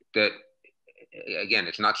that, again,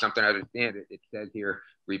 it's not something I understand. It says here,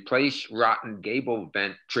 replace rotten gable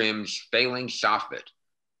vent trims failing soffit.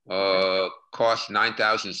 Cost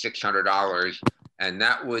 $9,600. And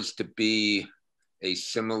that was to be a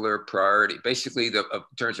similar priority. Basically, in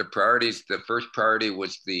terms of priorities, the first priority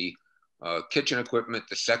was the kitchen equipment.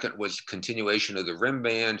 The second was continuation of the rim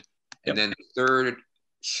band. And then the third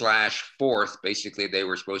 / fourth, basically they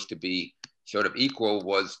were supposed to be sort of equal,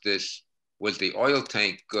 was the oil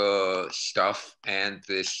tank stuff, and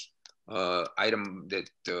this item that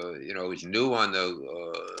is new on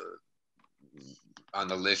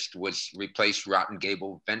the list was replace rotten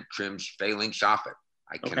gable vent trims failing soffit.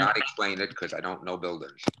 I cannot explain it because I don't know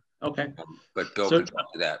buildings. Okay. But Bill can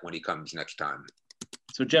talk to that when he comes next time.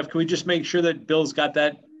 So Jeff, can we just make sure that Bill's got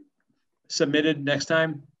that submitted next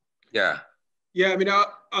time? Yeah. I mean,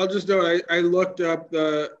 I'll just note, I looked up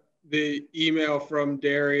the email from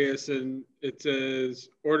Darius, and it says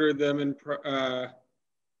order them in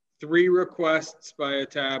 3 requests by a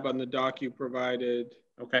tab on the doc you provided.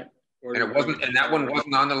 Okay. And that one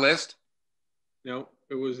wasn't on the list? No,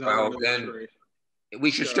 it was not. Well, then we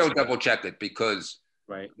should still double check it, because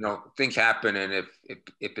things happen, and if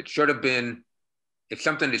it should have been, if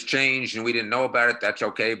something has changed and we didn't know about it, that's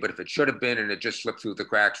okay. But if it should have been and it just slipped through the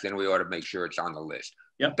cracks, then we ought to make sure it's on the list.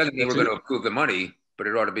 Yep. Doesn't mean we're going to approve the money, but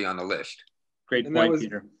it ought to be on the list. Great point,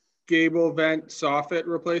 Peter. Gable vent soffit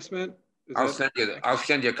replacement. I'll send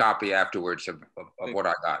you a copy afterwards of what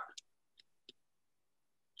I got.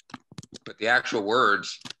 But the actual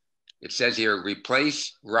words, it says here,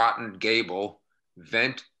 replace rotten gable,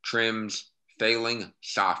 vent trims, failing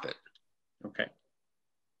soffit. Okay.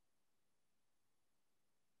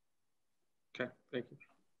 Okay, thank you.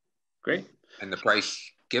 Great. And the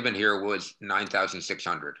price given here was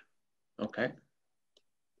 $9,600. Okay.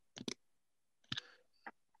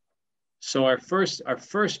 So our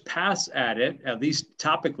first pass at it, at least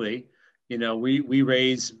topically, we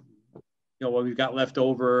raise, what we've got left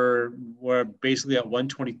over, we're basically at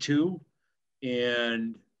 122,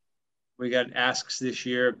 and we got asks this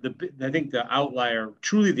year. I think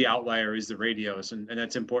truly the outlier is the radios, and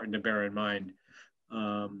that's important to bear in mind.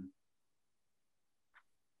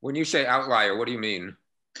 When you say outlier, what do you mean?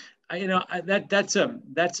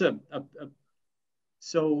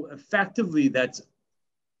 So effectively that's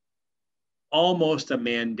almost a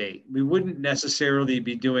mandate. We wouldn't necessarily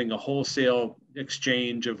be doing a wholesale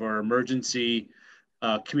exchange of our emergency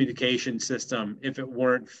communication system if it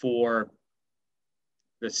weren't for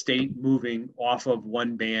the state moving off of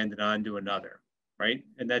one band and onto another, right?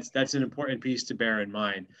 And that's an important piece to bear in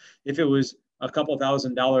mind. If it was a couple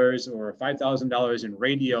 $1,000 or $5,000 in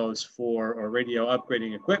radios or radio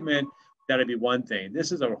upgrading equipment, that'd be one thing.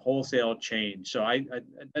 This is a wholesale change. So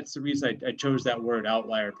that's the reason I chose that word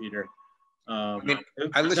outlier, Peter.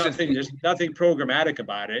 There's nothing programmatic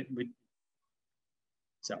about it.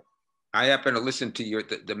 I happened to listen to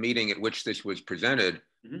the meeting at which this was presented,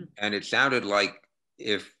 and it sounded like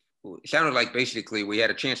basically we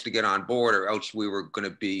had a chance to get on board, or else we were going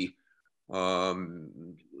to be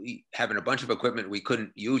having a bunch of equipment we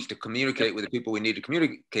couldn't use to communicate with the people we need to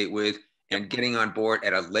communicate with, and getting on board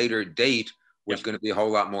at a later date was going to be a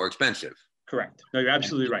whole lot more expensive. Correct. No, you're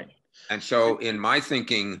absolutely right. And so in my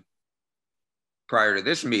thinking prior to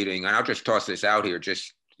this meeting, and I'll just toss this out here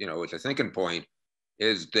just, as a thinking point,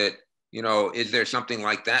 is that, is there something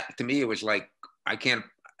like that? To me, it was like,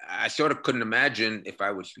 I sort of couldn't imagine if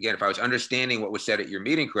I was understanding what was said at your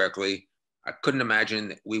meeting correctly, I couldn't imagine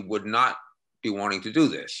that we would not be wanting to do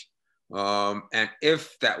this. And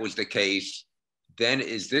if that was the case, then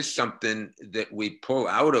is this something that we pull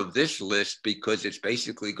out of this list because it's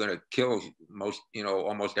basically going to kill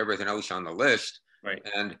almost everything else on the list, right?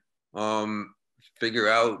 And figure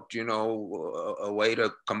out, a way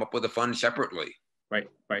to come up with a fund separately. Right.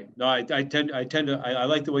 No, I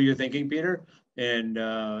like the way you're thinking, Peter. And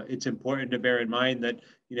it's important to bear in mind that,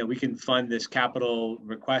 we can fund this capital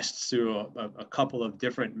requests through a couple of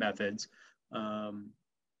different methods.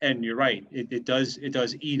 And you're right, it does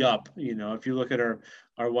eat up, if you look at our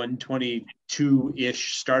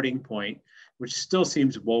 122-ish starting point, which still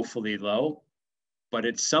seems woefully low, but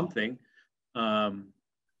it's something.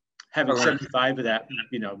 Having 75 of that,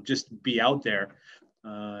 just be out there,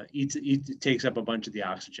 it takes up a bunch of the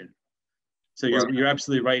oxygen. So you're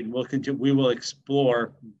absolutely right, and we will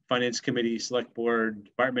explore finance committee, select board,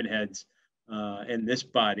 department heads, and this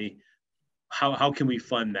body, how can we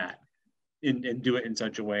fund that and do it in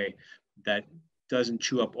such a way that doesn't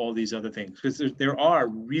chew up all these other things, because there are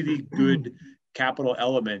really good capital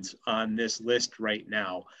elements on this list right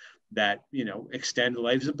now that, you know, extend the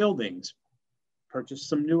lives of buildings, purchase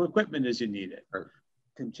some new equipment as you need it, Right.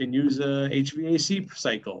 continues HVAC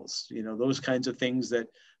cycles, you know, those kinds of things that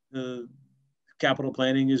the capital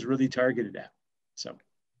planning is really targeted at. So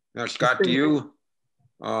now, Scott, do you,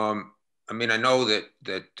 I mean, I know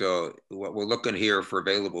that what we're looking here for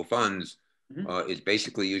available funds is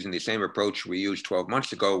basically using the same approach we used 12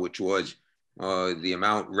 months ago, which was the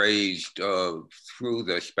amount raised through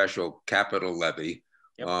the special capital levy,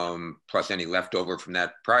 Yep. plus any leftover from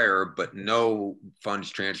that prior, but no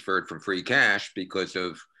funds transferred from free cash because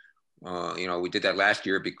of, you know, we did that last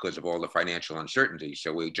year because of all the financial uncertainty.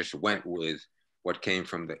 So we just went with what came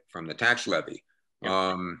from the tax levy.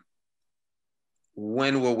 Yep.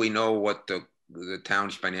 When will we know what the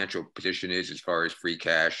town's financial position is as far as free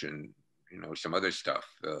cash and, you know, some other stuff?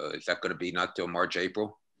 Is that going to be not till March,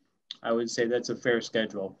 April? I would say that's a fair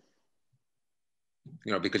schedule.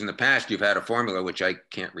 You know, because in the past you've had a formula, which I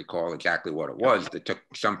can't recall exactly what it was, that took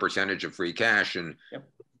some percentage of free cash and, yep.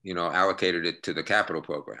 you know, allocated it to the capital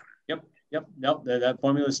program. Yep. Nope. That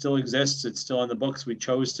formula still exists. It's still on the books. We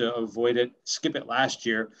chose to avoid it, skip it last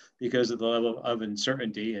year because of the level of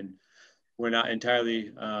uncertainty, and we're not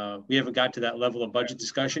entirely, we haven't got to that level of budget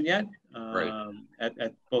discussion yet Right.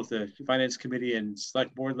 at both the finance committee and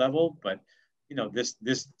select board level. But, you know, this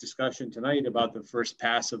discussion tonight about the first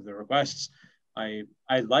pass of the requests, I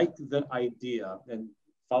like the idea, and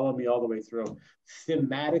follow me all the way through.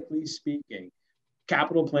 Thematically speaking,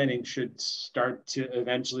 capital planning should start to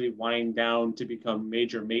eventually wind down to become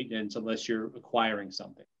major maintenance unless you're acquiring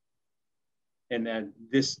something. And then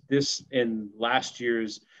this in last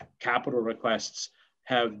year's capital requests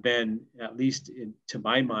have been, at least to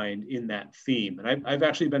my mind, in that theme. And I've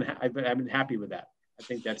actually been happy with that. I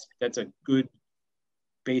think that's a good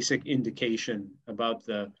basic indication about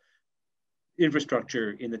the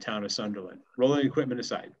infrastructure in the town of Sunderland, rolling equipment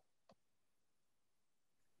aside.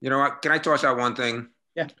 You know what, can I toss out one thing?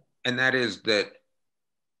 Yeah. And that is that,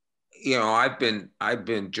 you know, I've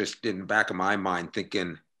been just in the back of my mind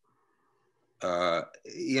thinking,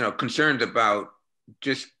 you know, concerned about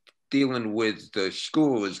just dealing with the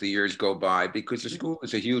school as the years go by, because the school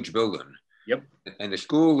is a huge building. Yep. And the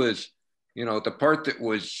school is, you know, the part that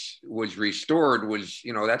was restored was,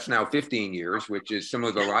 you know, that's now 15 years, which is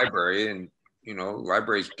similar to the library, and, you know,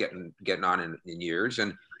 library's getting on in years,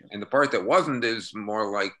 and the part that wasn't is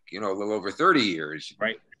more like, you know, a little over 30 years.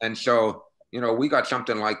 Right. And so, you know, we got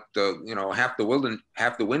something like half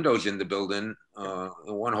the windows in the building,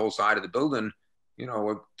 one whole side of the building, you know,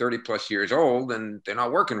 are 30 plus years old, and they're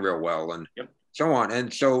not working real well, and yep. so on.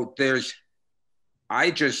 And so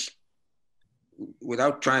I just,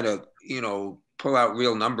 without trying to, you know, pull out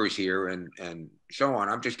real numbers here and so on,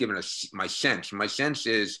 I'm just giving my sense. My sense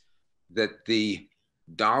is that the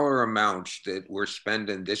dollar amounts that we're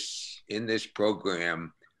spending in this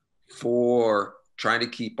program for trying to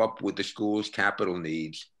keep up with the school's capital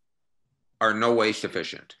needs are no way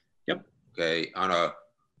sufficient. Yep. Okay. On a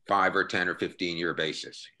 5 or 10 or 15 year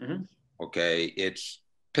basis. Mm-hmm. Okay. It's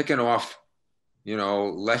picking off, you know,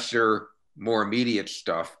 lesser, more immediate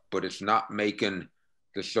stuff, but it's not making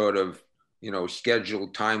the sort of, you know,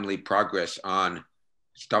 scheduled, timely progress on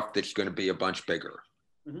stuff that's going to be a bunch bigger.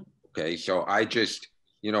 Mm-hmm. Okay. So I just,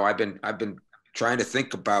 you know, I've been trying to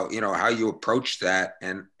think about, you know, how you approach that.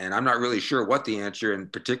 And I'm not really sure what the answer, and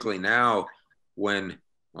particularly now when,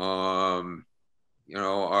 you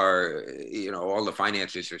know, all the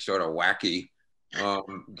finances are sort of wacky.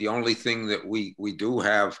 The only thing that we do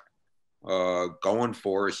have going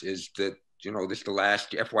for us is that, you know, this is the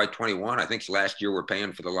last FY21, I think it's last year we're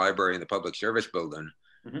paying for the library and the public service building.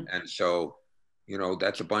 Mm-hmm. And so, you know,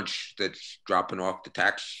 that's a bunch that's dropping off the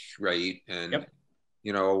tax rate. And, yep.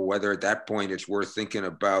 You know, whether at that point it's worth thinking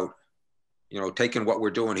about, you know, taking what we're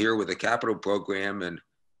doing here with the capital program and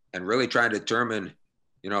really trying to determine,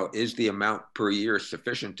 you know, is the amount per year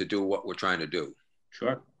sufficient to do what we're trying to do?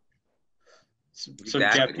 Sure. So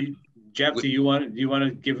exactly. Jeff, do you want to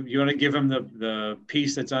give him the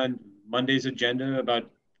piece that's on Monday's agenda about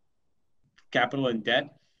capital and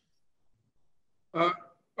debt?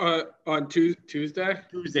 On Tuesday?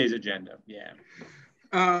 Tuesday's agenda, yeah.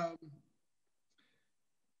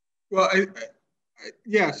 Well,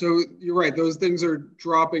 yeah, so you're right. Those things are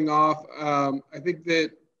dropping off. I think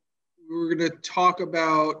that we're going to talk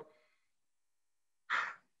about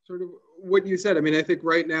sort of what you said. I mean, I think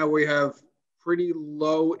right now we have pretty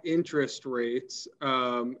low interest rates.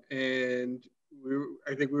 And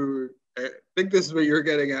I think this is what you're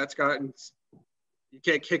getting at, Scott, and you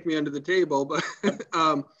can't kick me under the table, but,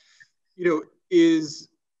 you know, is,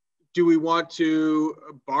 do we want to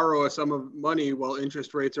borrow a sum of money while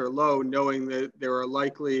interest rates are low, knowing that there are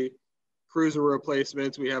likely cruiser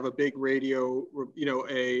replacements? We have a big radio,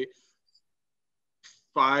 a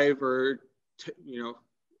 5 or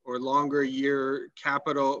or longer year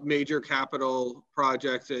major capital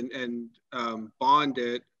projects and bond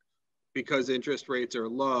it because interest rates are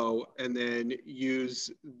low, and then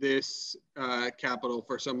use this capital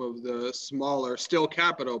for some of the smaller, still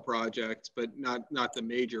capital projects, but not the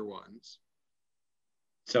major ones.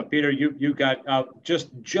 So Peter, you got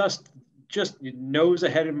just nose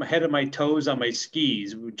ahead of my toes on my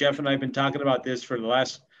skis. Jeff and I have been talking about this for the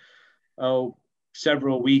last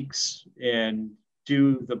several weeks, and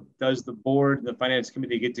does the board and the finance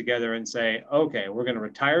committee get together and say, okay, we're going to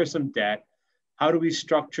retire some debt. How do we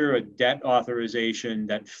structure a debt authorization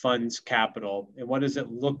that funds capital? And what does it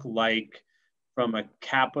look like from a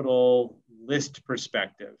capital list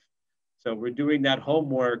perspective? So we're doing that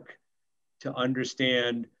homework to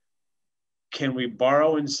understand, can we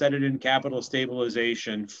borrow and set it in capital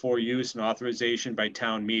stabilization for use and authorization by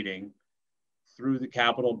town meeting through the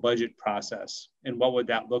capital budget process? And what would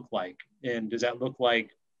that look like? And does that look like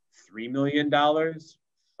 $3 million, $5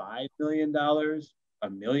 million, $1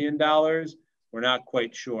 million? We're not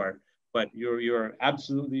quite sure, but you're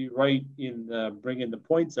absolutely right in bringing the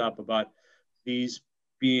points up about these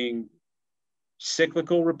being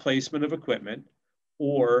cyclical replacement of equipment,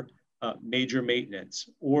 or major maintenance,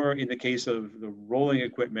 or in the case of the rolling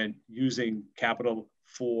equipment, using capital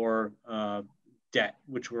for debt,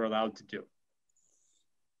 which we're allowed to do.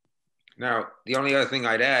 Now, the only other thing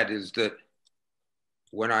I'd add is that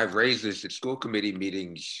when I've raised this at school committee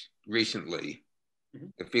meetings recently,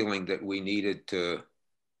 the feeling that we needed to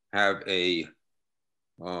have a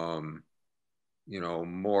more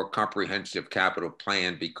comprehensive capital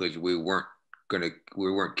plan, because we weren't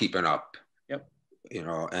keeping up. Yep.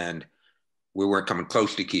 And we weren't coming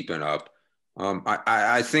close to keeping up.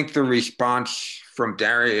 I think the response from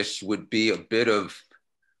Darius would be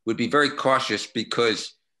very cautious,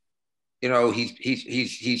 because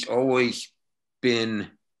he's always been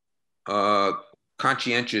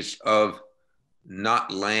conscientious of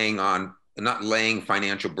not laying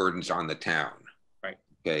financial burdens on the town. Right.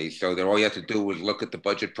 Okay. So that all you have to do was look at the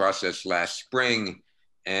budget process last spring,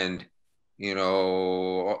 and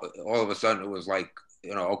all of a sudden it was like,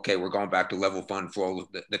 okay, we're going back to level fund for all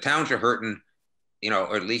the towns are hurting,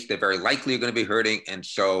 or at least they're very likely going to be hurting, and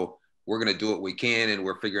so we're going to do what we can, and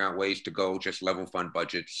we're figuring out ways to go just level fund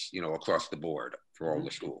budgets, across the board for all the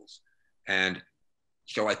schools. And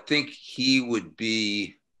so I think he would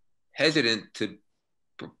be hesitant to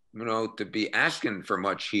be asking for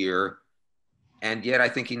much here. And yet I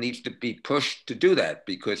think he needs to be pushed to do that,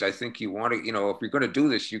 because I think you want to, if you're going to do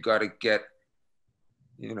this, you got to get,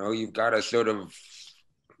 you've got to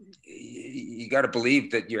you got to believe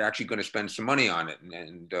that you're actually going to spend some money on it.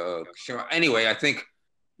 And so anyway, I think,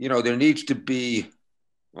 there needs to be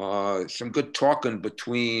some good talking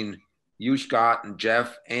between you, Scott, and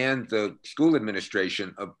Jeff, and the school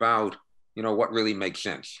administration about, what really makes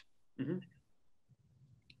sense. Mm-hmm.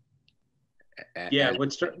 Yeah,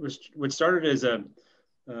 what started as a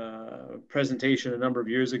presentation a number of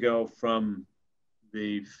years ago from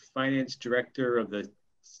the finance director of the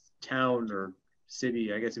town or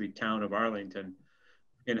city, I guess it'd be town of Arlington,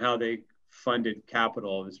 and how they funded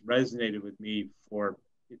capital has resonated with me for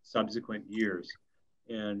subsequent years.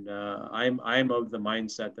 And I'm of the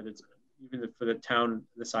mindset that it's, even for the town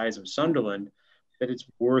the size of Sunderland, that it's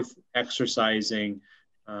worth exercising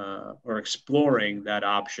or exploring that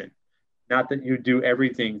option. Not that you do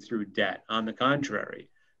everything through debt, on the contrary,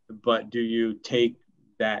 but do you take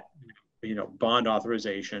that, bond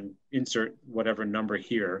authorization, insert whatever number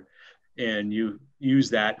here, and you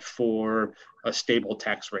use that for a stable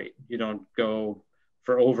tax rate. You don't go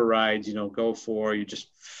for overrides, you just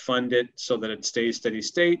fund it so that it stays steady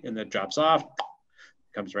state, and that drops off,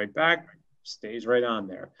 comes right back, stays right on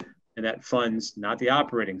there. And that funds not the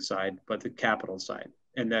operating side, but the capital side.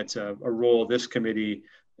 And that's a role this committee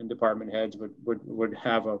and department heads would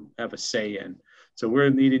have a say in. So we're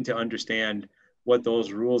needing to understand what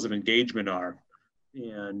those rules of engagement are.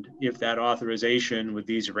 And if that authorization with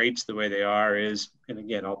these rates the way they are is, and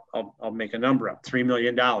again, I'll make a number up, $3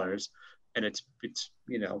 million, and it's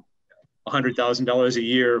 $100,000 a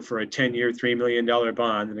year for a 10-year, $3 million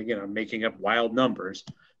bond. And again, I'm making up wild numbers.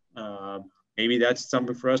 Maybe that's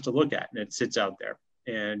something for us to look at, and it sits out there.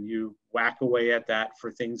 And you whack away at that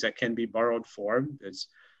for things that can be borrowed for.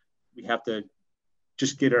 We have to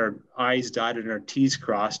just get our I's dotted and our T's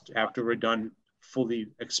crossed after we're done fully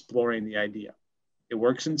exploring the idea. It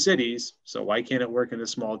works in cities, so why can't it work in a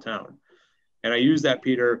small town? And I use that,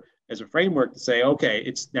 Peter, as a framework to say, okay,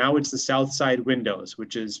 it's the south side windows,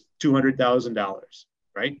 which is $200,000,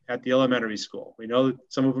 right? At the elementary school. We know that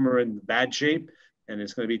some of them are in bad shape and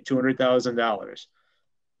it's going to be $200,000.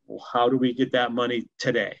 Well, how do we get that money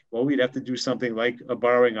today? Well, we'd have to do something like a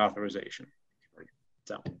borrowing authorization.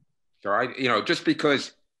 So just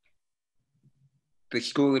because the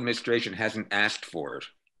school administration hasn't asked for it,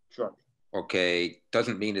 sure, okay,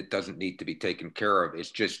 doesn't mean it doesn't need to be taken care of.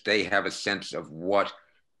 It's just they have a sense of what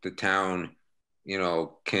the town,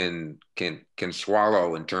 can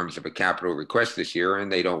swallow in terms of a capital request this year,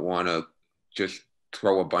 and they don't want to just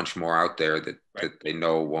throw a bunch more out there that they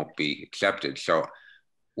know won't be accepted. So,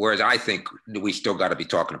 whereas I think we still got to be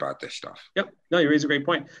talking about this stuff. Yep. No, you raise a great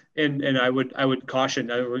point. And I would caution,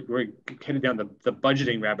 we're heading down the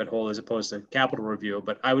budgeting rabbit hole as opposed to capital review,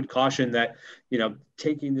 but I would caution that,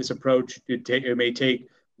 taking this approach, it may take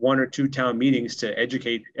 1 or 2 town meetings to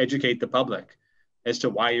educate the public as to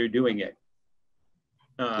why you're doing it.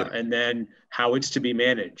 And then how it's to be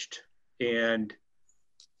managed and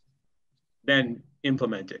then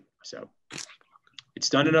implement it. So it's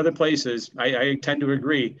done in other places. I tend to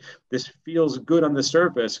agree. This feels good on the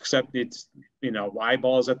surface, except it's,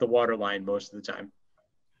 eyeballs at the water line most of the time.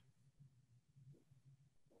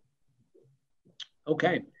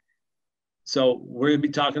 Okay. So we're going to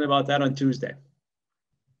be talking about that on Tuesday,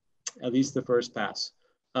 at least the first pass.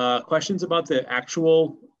 Questions about the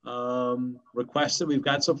actual requests that we've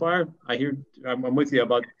got so far? I'm with you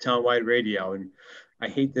about townwide radio, and I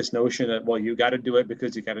hate this notion that, well, you got to do it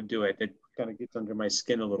because you got to do it. It kind of gets under my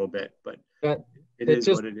skin a little bit, but it is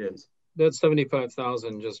what it is. That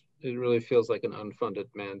 75,000 it really feels like an unfunded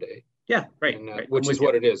mandate. Yeah, right. And, which is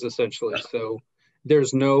what it is essentially. So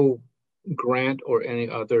there's no grant or any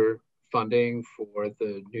other funding for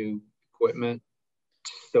the new equipment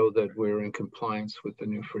so that we're in compliance with the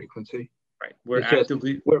new frequency. Right. You're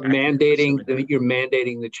mandating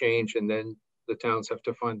the change, and then the towns have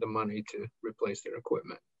to find the money to replace their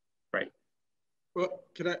equipment. Right. Well,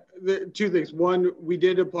 two things. One, we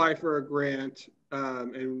did apply for a grant,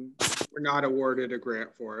 and we're not awarded a grant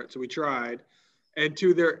for it. So we tried. And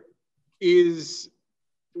two, it's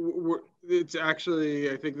actually,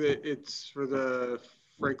 I think that it's for the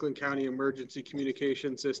Franklin County Emergency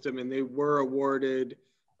Communication System, and they were awarded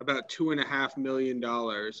about $2.5 million.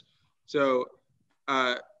 So,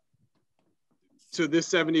 so this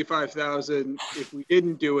 75,000, if we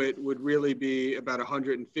didn't do it, would really be about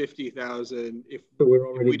 150,000 if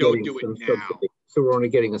we don't do it now. Subsidy. So we're only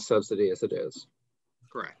getting a subsidy as it is.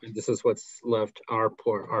 Correct. And this is what's left our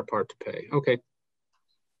part to pay. Okay.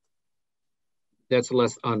 That's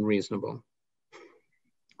less unreasonable.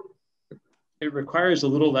 It requires a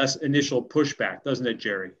little less initial pushback, doesn't it,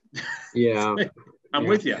 Jerry? Yeah. I'm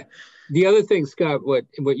with you. The other thing, Scott, what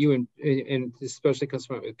you and especially comes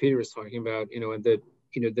from what Peter was talking about,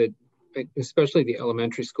 that especially the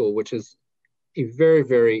elementary school, which is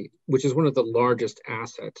which is one of the largest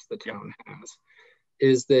assets the town has,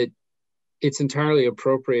 is that it's entirely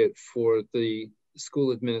appropriate for the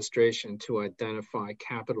school administration to identify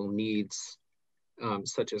capital needs,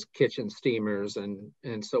 such as kitchen steamers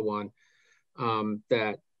and so on,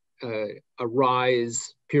 that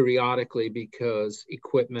arise periodically because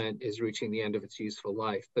equipment is reaching the end of its useful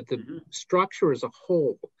life. But the structure as a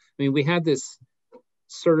whole, I mean, we had this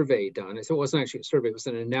survey done. So it wasn't actually a survey, it was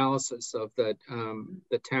an analysis of the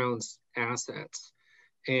town's assets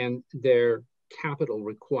and their capital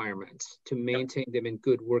requirements to maintain them in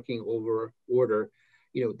good working order.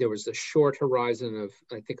 There was a short horizon of,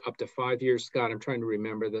 I think, up to 5 years, Scott. I'm trying to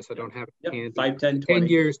remember this. I don't have it handy. 5, 10, 20. 10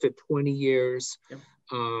 years to 20 years. Yep.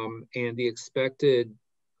 And the expected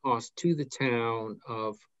cost to the town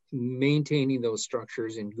of maintaining those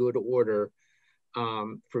structures in good order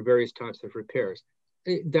for various types of repairs.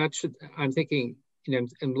 I'm thinking, I'm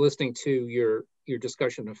listening to your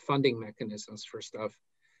discussion of funding mechanisms for stuff.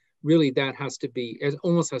 Really, it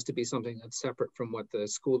almost has to be something that's separate from what the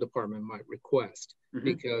school department might request,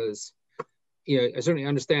 because, I certainly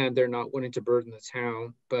understand they're not wanting to burden the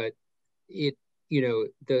town, but the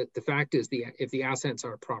fact is if the assets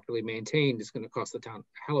are properly maintained, it's going to cost the town a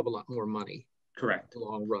hell of a lot more money. Correct. In the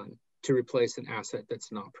long run to replace an asset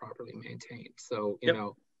that's not properly maintained. So,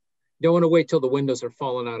 don't want to wait till the windows are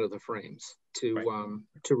falling out of the frames to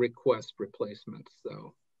request replacements.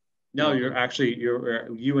 So. No,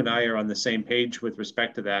 you and I are on the same page with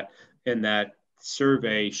respect to that, and that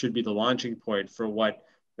survey should be the launching point for what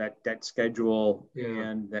that schedule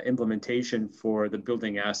and the implementation for the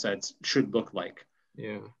building assets should look like.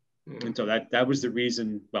 Yeah. And so that was the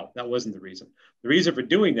reason. Well, that wasn't the reason. The reason for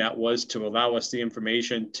doing that was to allow us the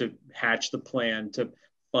information to hatch the plan to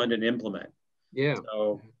fund and implement. Yeah.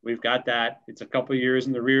 So we've got that. It's a couple of years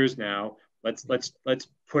in the rears now. Let's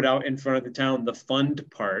put out in front of the town the fund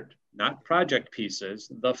part, not project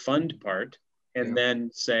pieces, the fund part, and then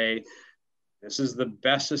say, this is the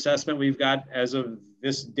best assessment we've got as of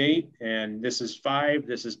this date, and this is 5,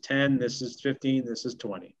 this is 10, this is 15, this is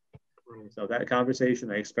 20. Right. So that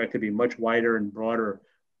conversation I expect to be much wider and broader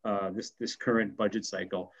this current budget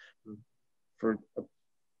cycle for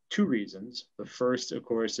 2 reasons. The first, of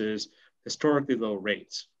course, is historically low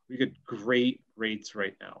rates. We get great rates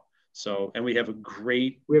right now. So, and we have a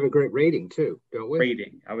great rating too, don't we?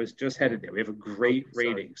 Rating. I was just headed there. We have a great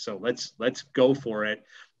rating. So let's go for it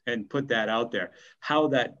and put that out there. How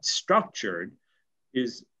that's structured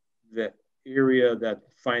is the area that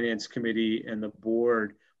the finance committee and the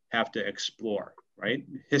board have to explore, right?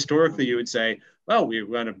 Historically, you would say, well, we're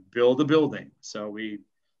going to build a building. So we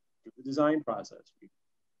do the design process. We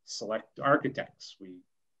select architects. We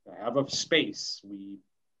have a space. We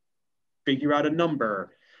figure out a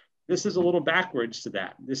number. This is a little backwards to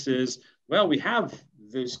that. This is, well, we have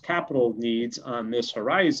these capital needs on this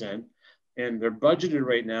horizon, and they're budgeted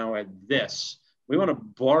right now at this. We want to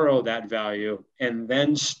borrow that value and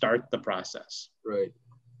then start the process. Right.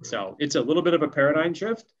 So it's a little bit of a paradigm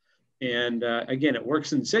shift. And again, it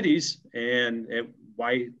works in cities. And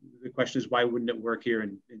the question is, why wouldn't it work here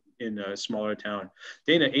in a smaller town?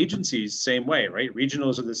 Dana, agencies, same way, right?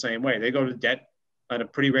 Regionals are the same way. They go to debt on a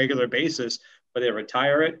pretty regular basis, but they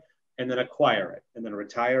retire it and then acquire it, and then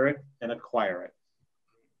retire it and acquire it.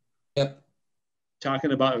 Yep.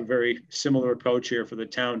 Talking about a very similar approach here for the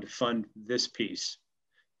town to fund this piece.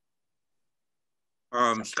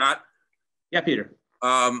 Scott? Yeah, Peter.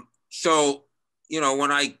 So, you know,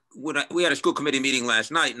 when we had a school committee meeting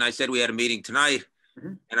last night, and I said we had a meeting tonight,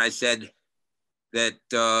 and I said that,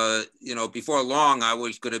 you know, before long, I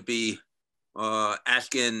was going to be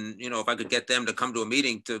asking, you know, if I could get them to come to a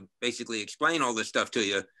meeting to basically explain all this stuff to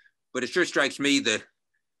you. But it sure strikes me that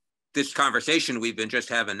this conversation we've been just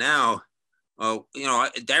having now, you know,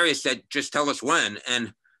 Darius said, just tell us when,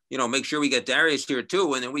 and, you know, make sure we get Darius here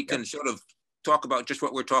too. And then we can sort of talk about just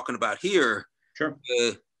what we're talking about here. Sure.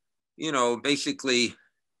 You know, basically,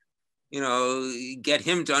 you know, get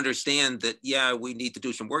him to understand that, yeah, we need to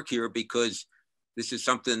do some work here because this is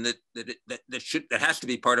something that has to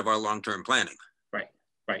be part of our long-term planning.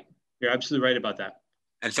 Right. You're absolutely right about that.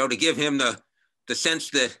 And so to give him the sense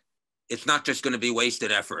that it's not just going to be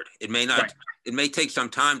wasted effort. It may not, it may take some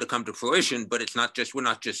time to come to fruition, but it's not just, we're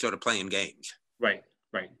not just sort of playing games. Right.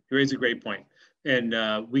 You raise a great point. And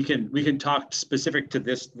we can talk specific to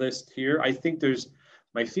this list here. I think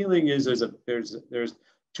my feeling is there's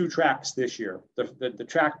 2 tracks this year. The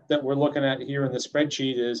track that we're looking at here in the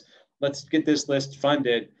spreadsheet is, let's get this list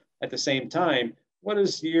funded. At the same time, what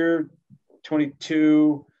is year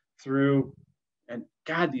 22 through, and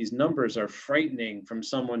God, these numbers are frightening from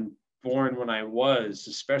someone born when I was,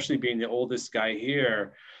 especially being the oldest guy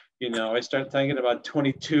here. You know, I start thinking about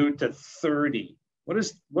 22 to 30. What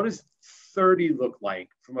does 30 look like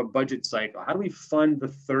from a budget cycle? How do we fund the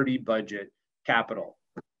 30 budget capital?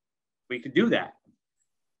 We could do that.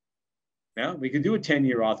 Yeah, we could do a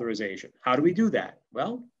 10-year authorization. How do we do that?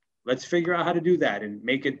 Well, let's figure out how to do that and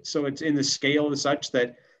make it so it's in the scale as such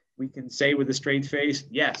that we can say with a straight face,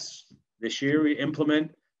 yes, this year we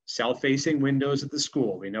implement south-facing windows at the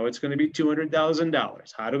school. We know it's going to be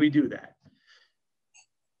 $200,000. How do we do that?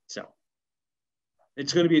 So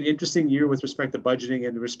it's going to be an interesting year with respect to budgeting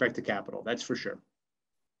and with respect to capital. That's for sure.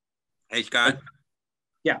 Hey, Scott.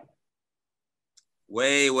 Yeah.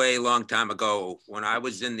 Way long time ago, when I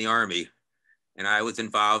was in the Army, and I was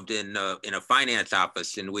involved in a finance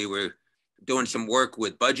office, and we were doing some work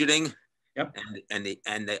with budgeting. Yep.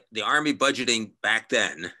 And the Army budgeting back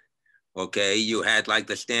then, okay, you had like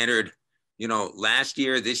the standard, you know, last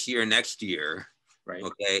year, this year, next year. Right.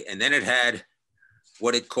 Okay. And then it had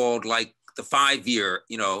what it called like the 5-year,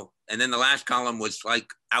 you know, and then the last column was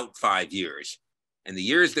like out 5 years. And the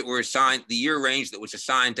years that were assigned, the year range that was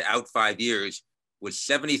assigned to out 5 years was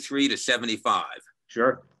 73 to 75.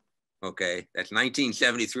 Sure. Okay. That's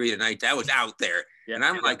 1973 to 19. That was out there. Yeah. And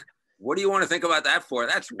I'm like, what do you want to think about that for?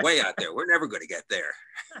 That's way out there. We're never going to get there.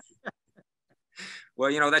 Well,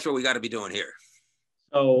 you know, that's what we got to be doing here.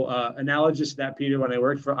 So analogous to that, Peter, when I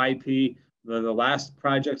worked for IP, the last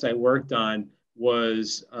projects I worked on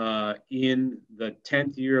was in the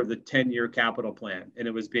 10th year of the 10-year capital plan, and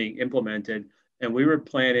it was being implemented. And we were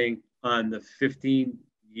planning on the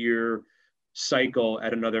 15-year cycle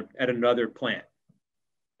at another plant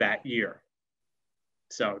that year.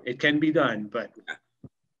 So it can be done, but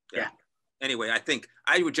yeah. Anyway, I think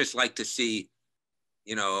I would just like to see,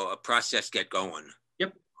 you know, a process get going.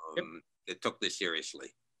 Yep. that took this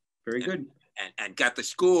seriously. Very good. And got the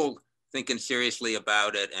school thinking seriously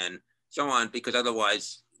about it and so on, because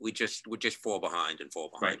otherwise we just fall behind and fall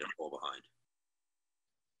behind and fall behind.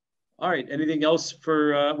 All right. Anything else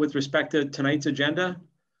for with respect to tonight's agenda?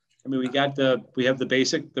 I mean, we have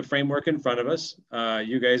the framework in front of us.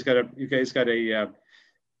 You guys got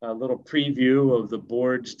a little preview of the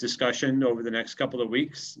board's discussion over the next couple of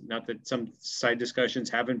weeks. Not that some side discussions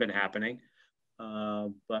haven't been happening,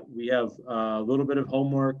 but we have a little bit of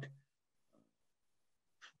homework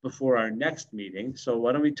before our next meeting. So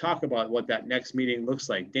why don't we talk about what that next meeting looks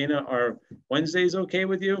like? Dana, are Wednesdays okay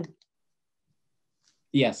with you?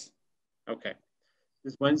 Yes. Okay.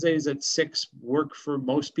 Does Wednesdays at 6 work for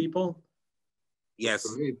most people? Yes.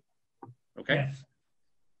 Okay. Yes.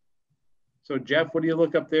 So Jeff, what do you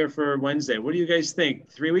look up there for Wednesday? What do you guys think?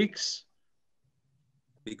 3 weeks?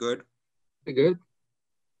 Be good. Be good.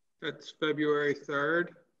 That's February 3rd.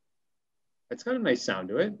 That's got a nice sound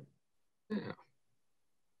to it. Yeah.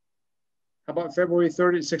 How about February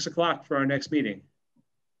 3rd at 6 o'clock for our next meeting?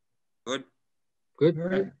 Good. Good.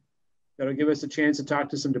 Right. That'll give us a chance to talk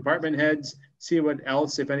to some department heads, see what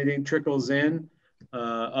else, if anything, trickles in,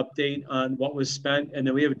 update on what was spent. And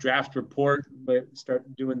then we have a draft report, but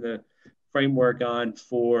start doing the framework on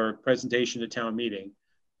for presentation to town meeting.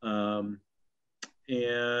 And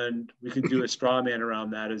we can do a straw man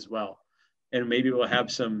around that as well. And maybe we'll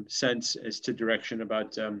have some sense as to direction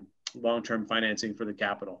about long-term financing for the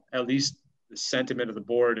capital, at least the sentiment of the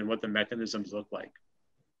board and what the mechanisms look like.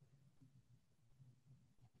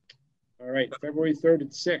 All right, February 3rd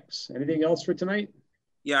at 6. Anything else for tonight?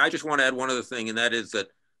 Yeah, I just want to add one other thing, and that is that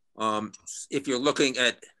if you're looking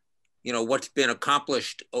at, what's been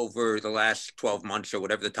accomplished over the last 12 months or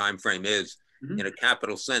whatever the time frame is, in a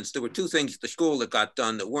capital sense, there were two things at the school that got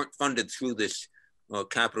done that weren't funded through this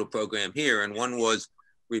capital program here, and one was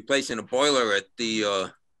replacing a boiler at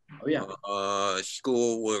the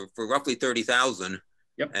school for roughly $30,000.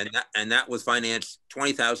 Yep. And that was financed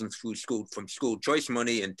 $20,000 from school choice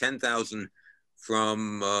money and $10,000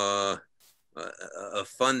 from a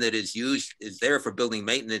fund that is there for building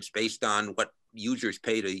maintenance based on what users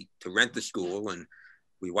pay to rent the school, and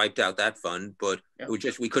we wiped out that fund. But Yep. it was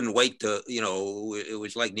just we couldn't wait to it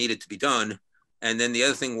was like needed to be done. And then the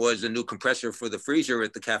other thing was a new compressor for the freezer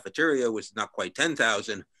at the cafeteria was not quite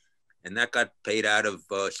 $10,000, and that got paid out of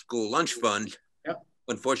school lunch fund. Yep.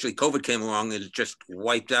 Unfortunately, COVID came along and it just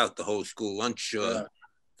wiped out the whole school lunch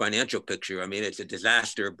financial picture. I mean, it's a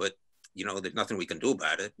disaster, but there's nothing we can do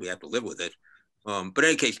about it. We have to live with it. But in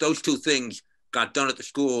any case, those two things got done at the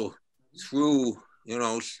school through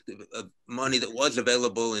money that was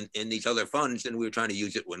available in these other funds, and we were trying to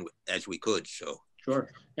use it as we could. So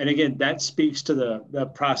sure. And again, that speaks to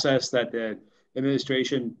the process that the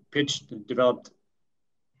administration pitched and developed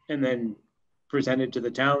and then presented to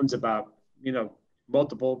the towns about,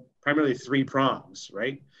 multiple, primarily 3 prongs,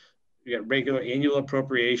 right? You got regular annual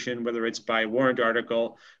appropriation, whether it's by warrant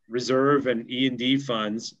article, reserve and E&D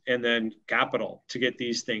funds, and then capital to get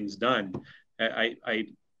these things done. I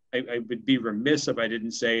would be remiss if I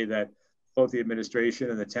didn't say that both the administration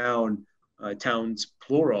and the towns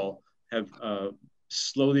plural, have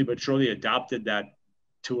slowly but surely adopted that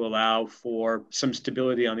to allow for some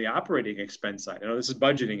stability on the operating expense side. I know this is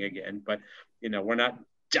budgeting again, but we're not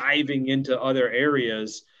diving into other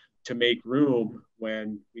areas to make room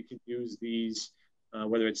when we can use these,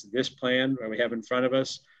 whether it's this plan that we have in front of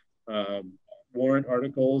us, warrant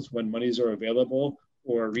articles when monies are available,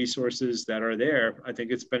 or resources that are there. I think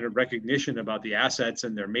it's been a recognition about the assets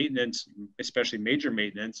and their maintenance, especially major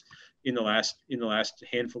maintenance, in the last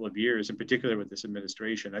handful of years, in particular with this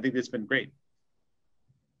administration. I think it's been great.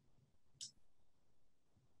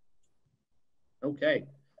 Okay.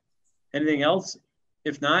 Anything else?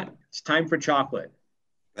 If not, it's time for chocolate.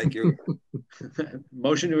 thank you.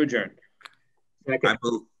 Motion to adjourn. Second. I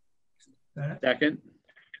move. Second.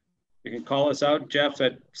 You can call us out, Jeff,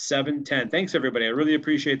 at 7:10. Thanks, everybody. I really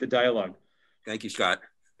appreciate the dialogue. Thank you, Scott.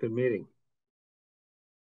 Good meeting.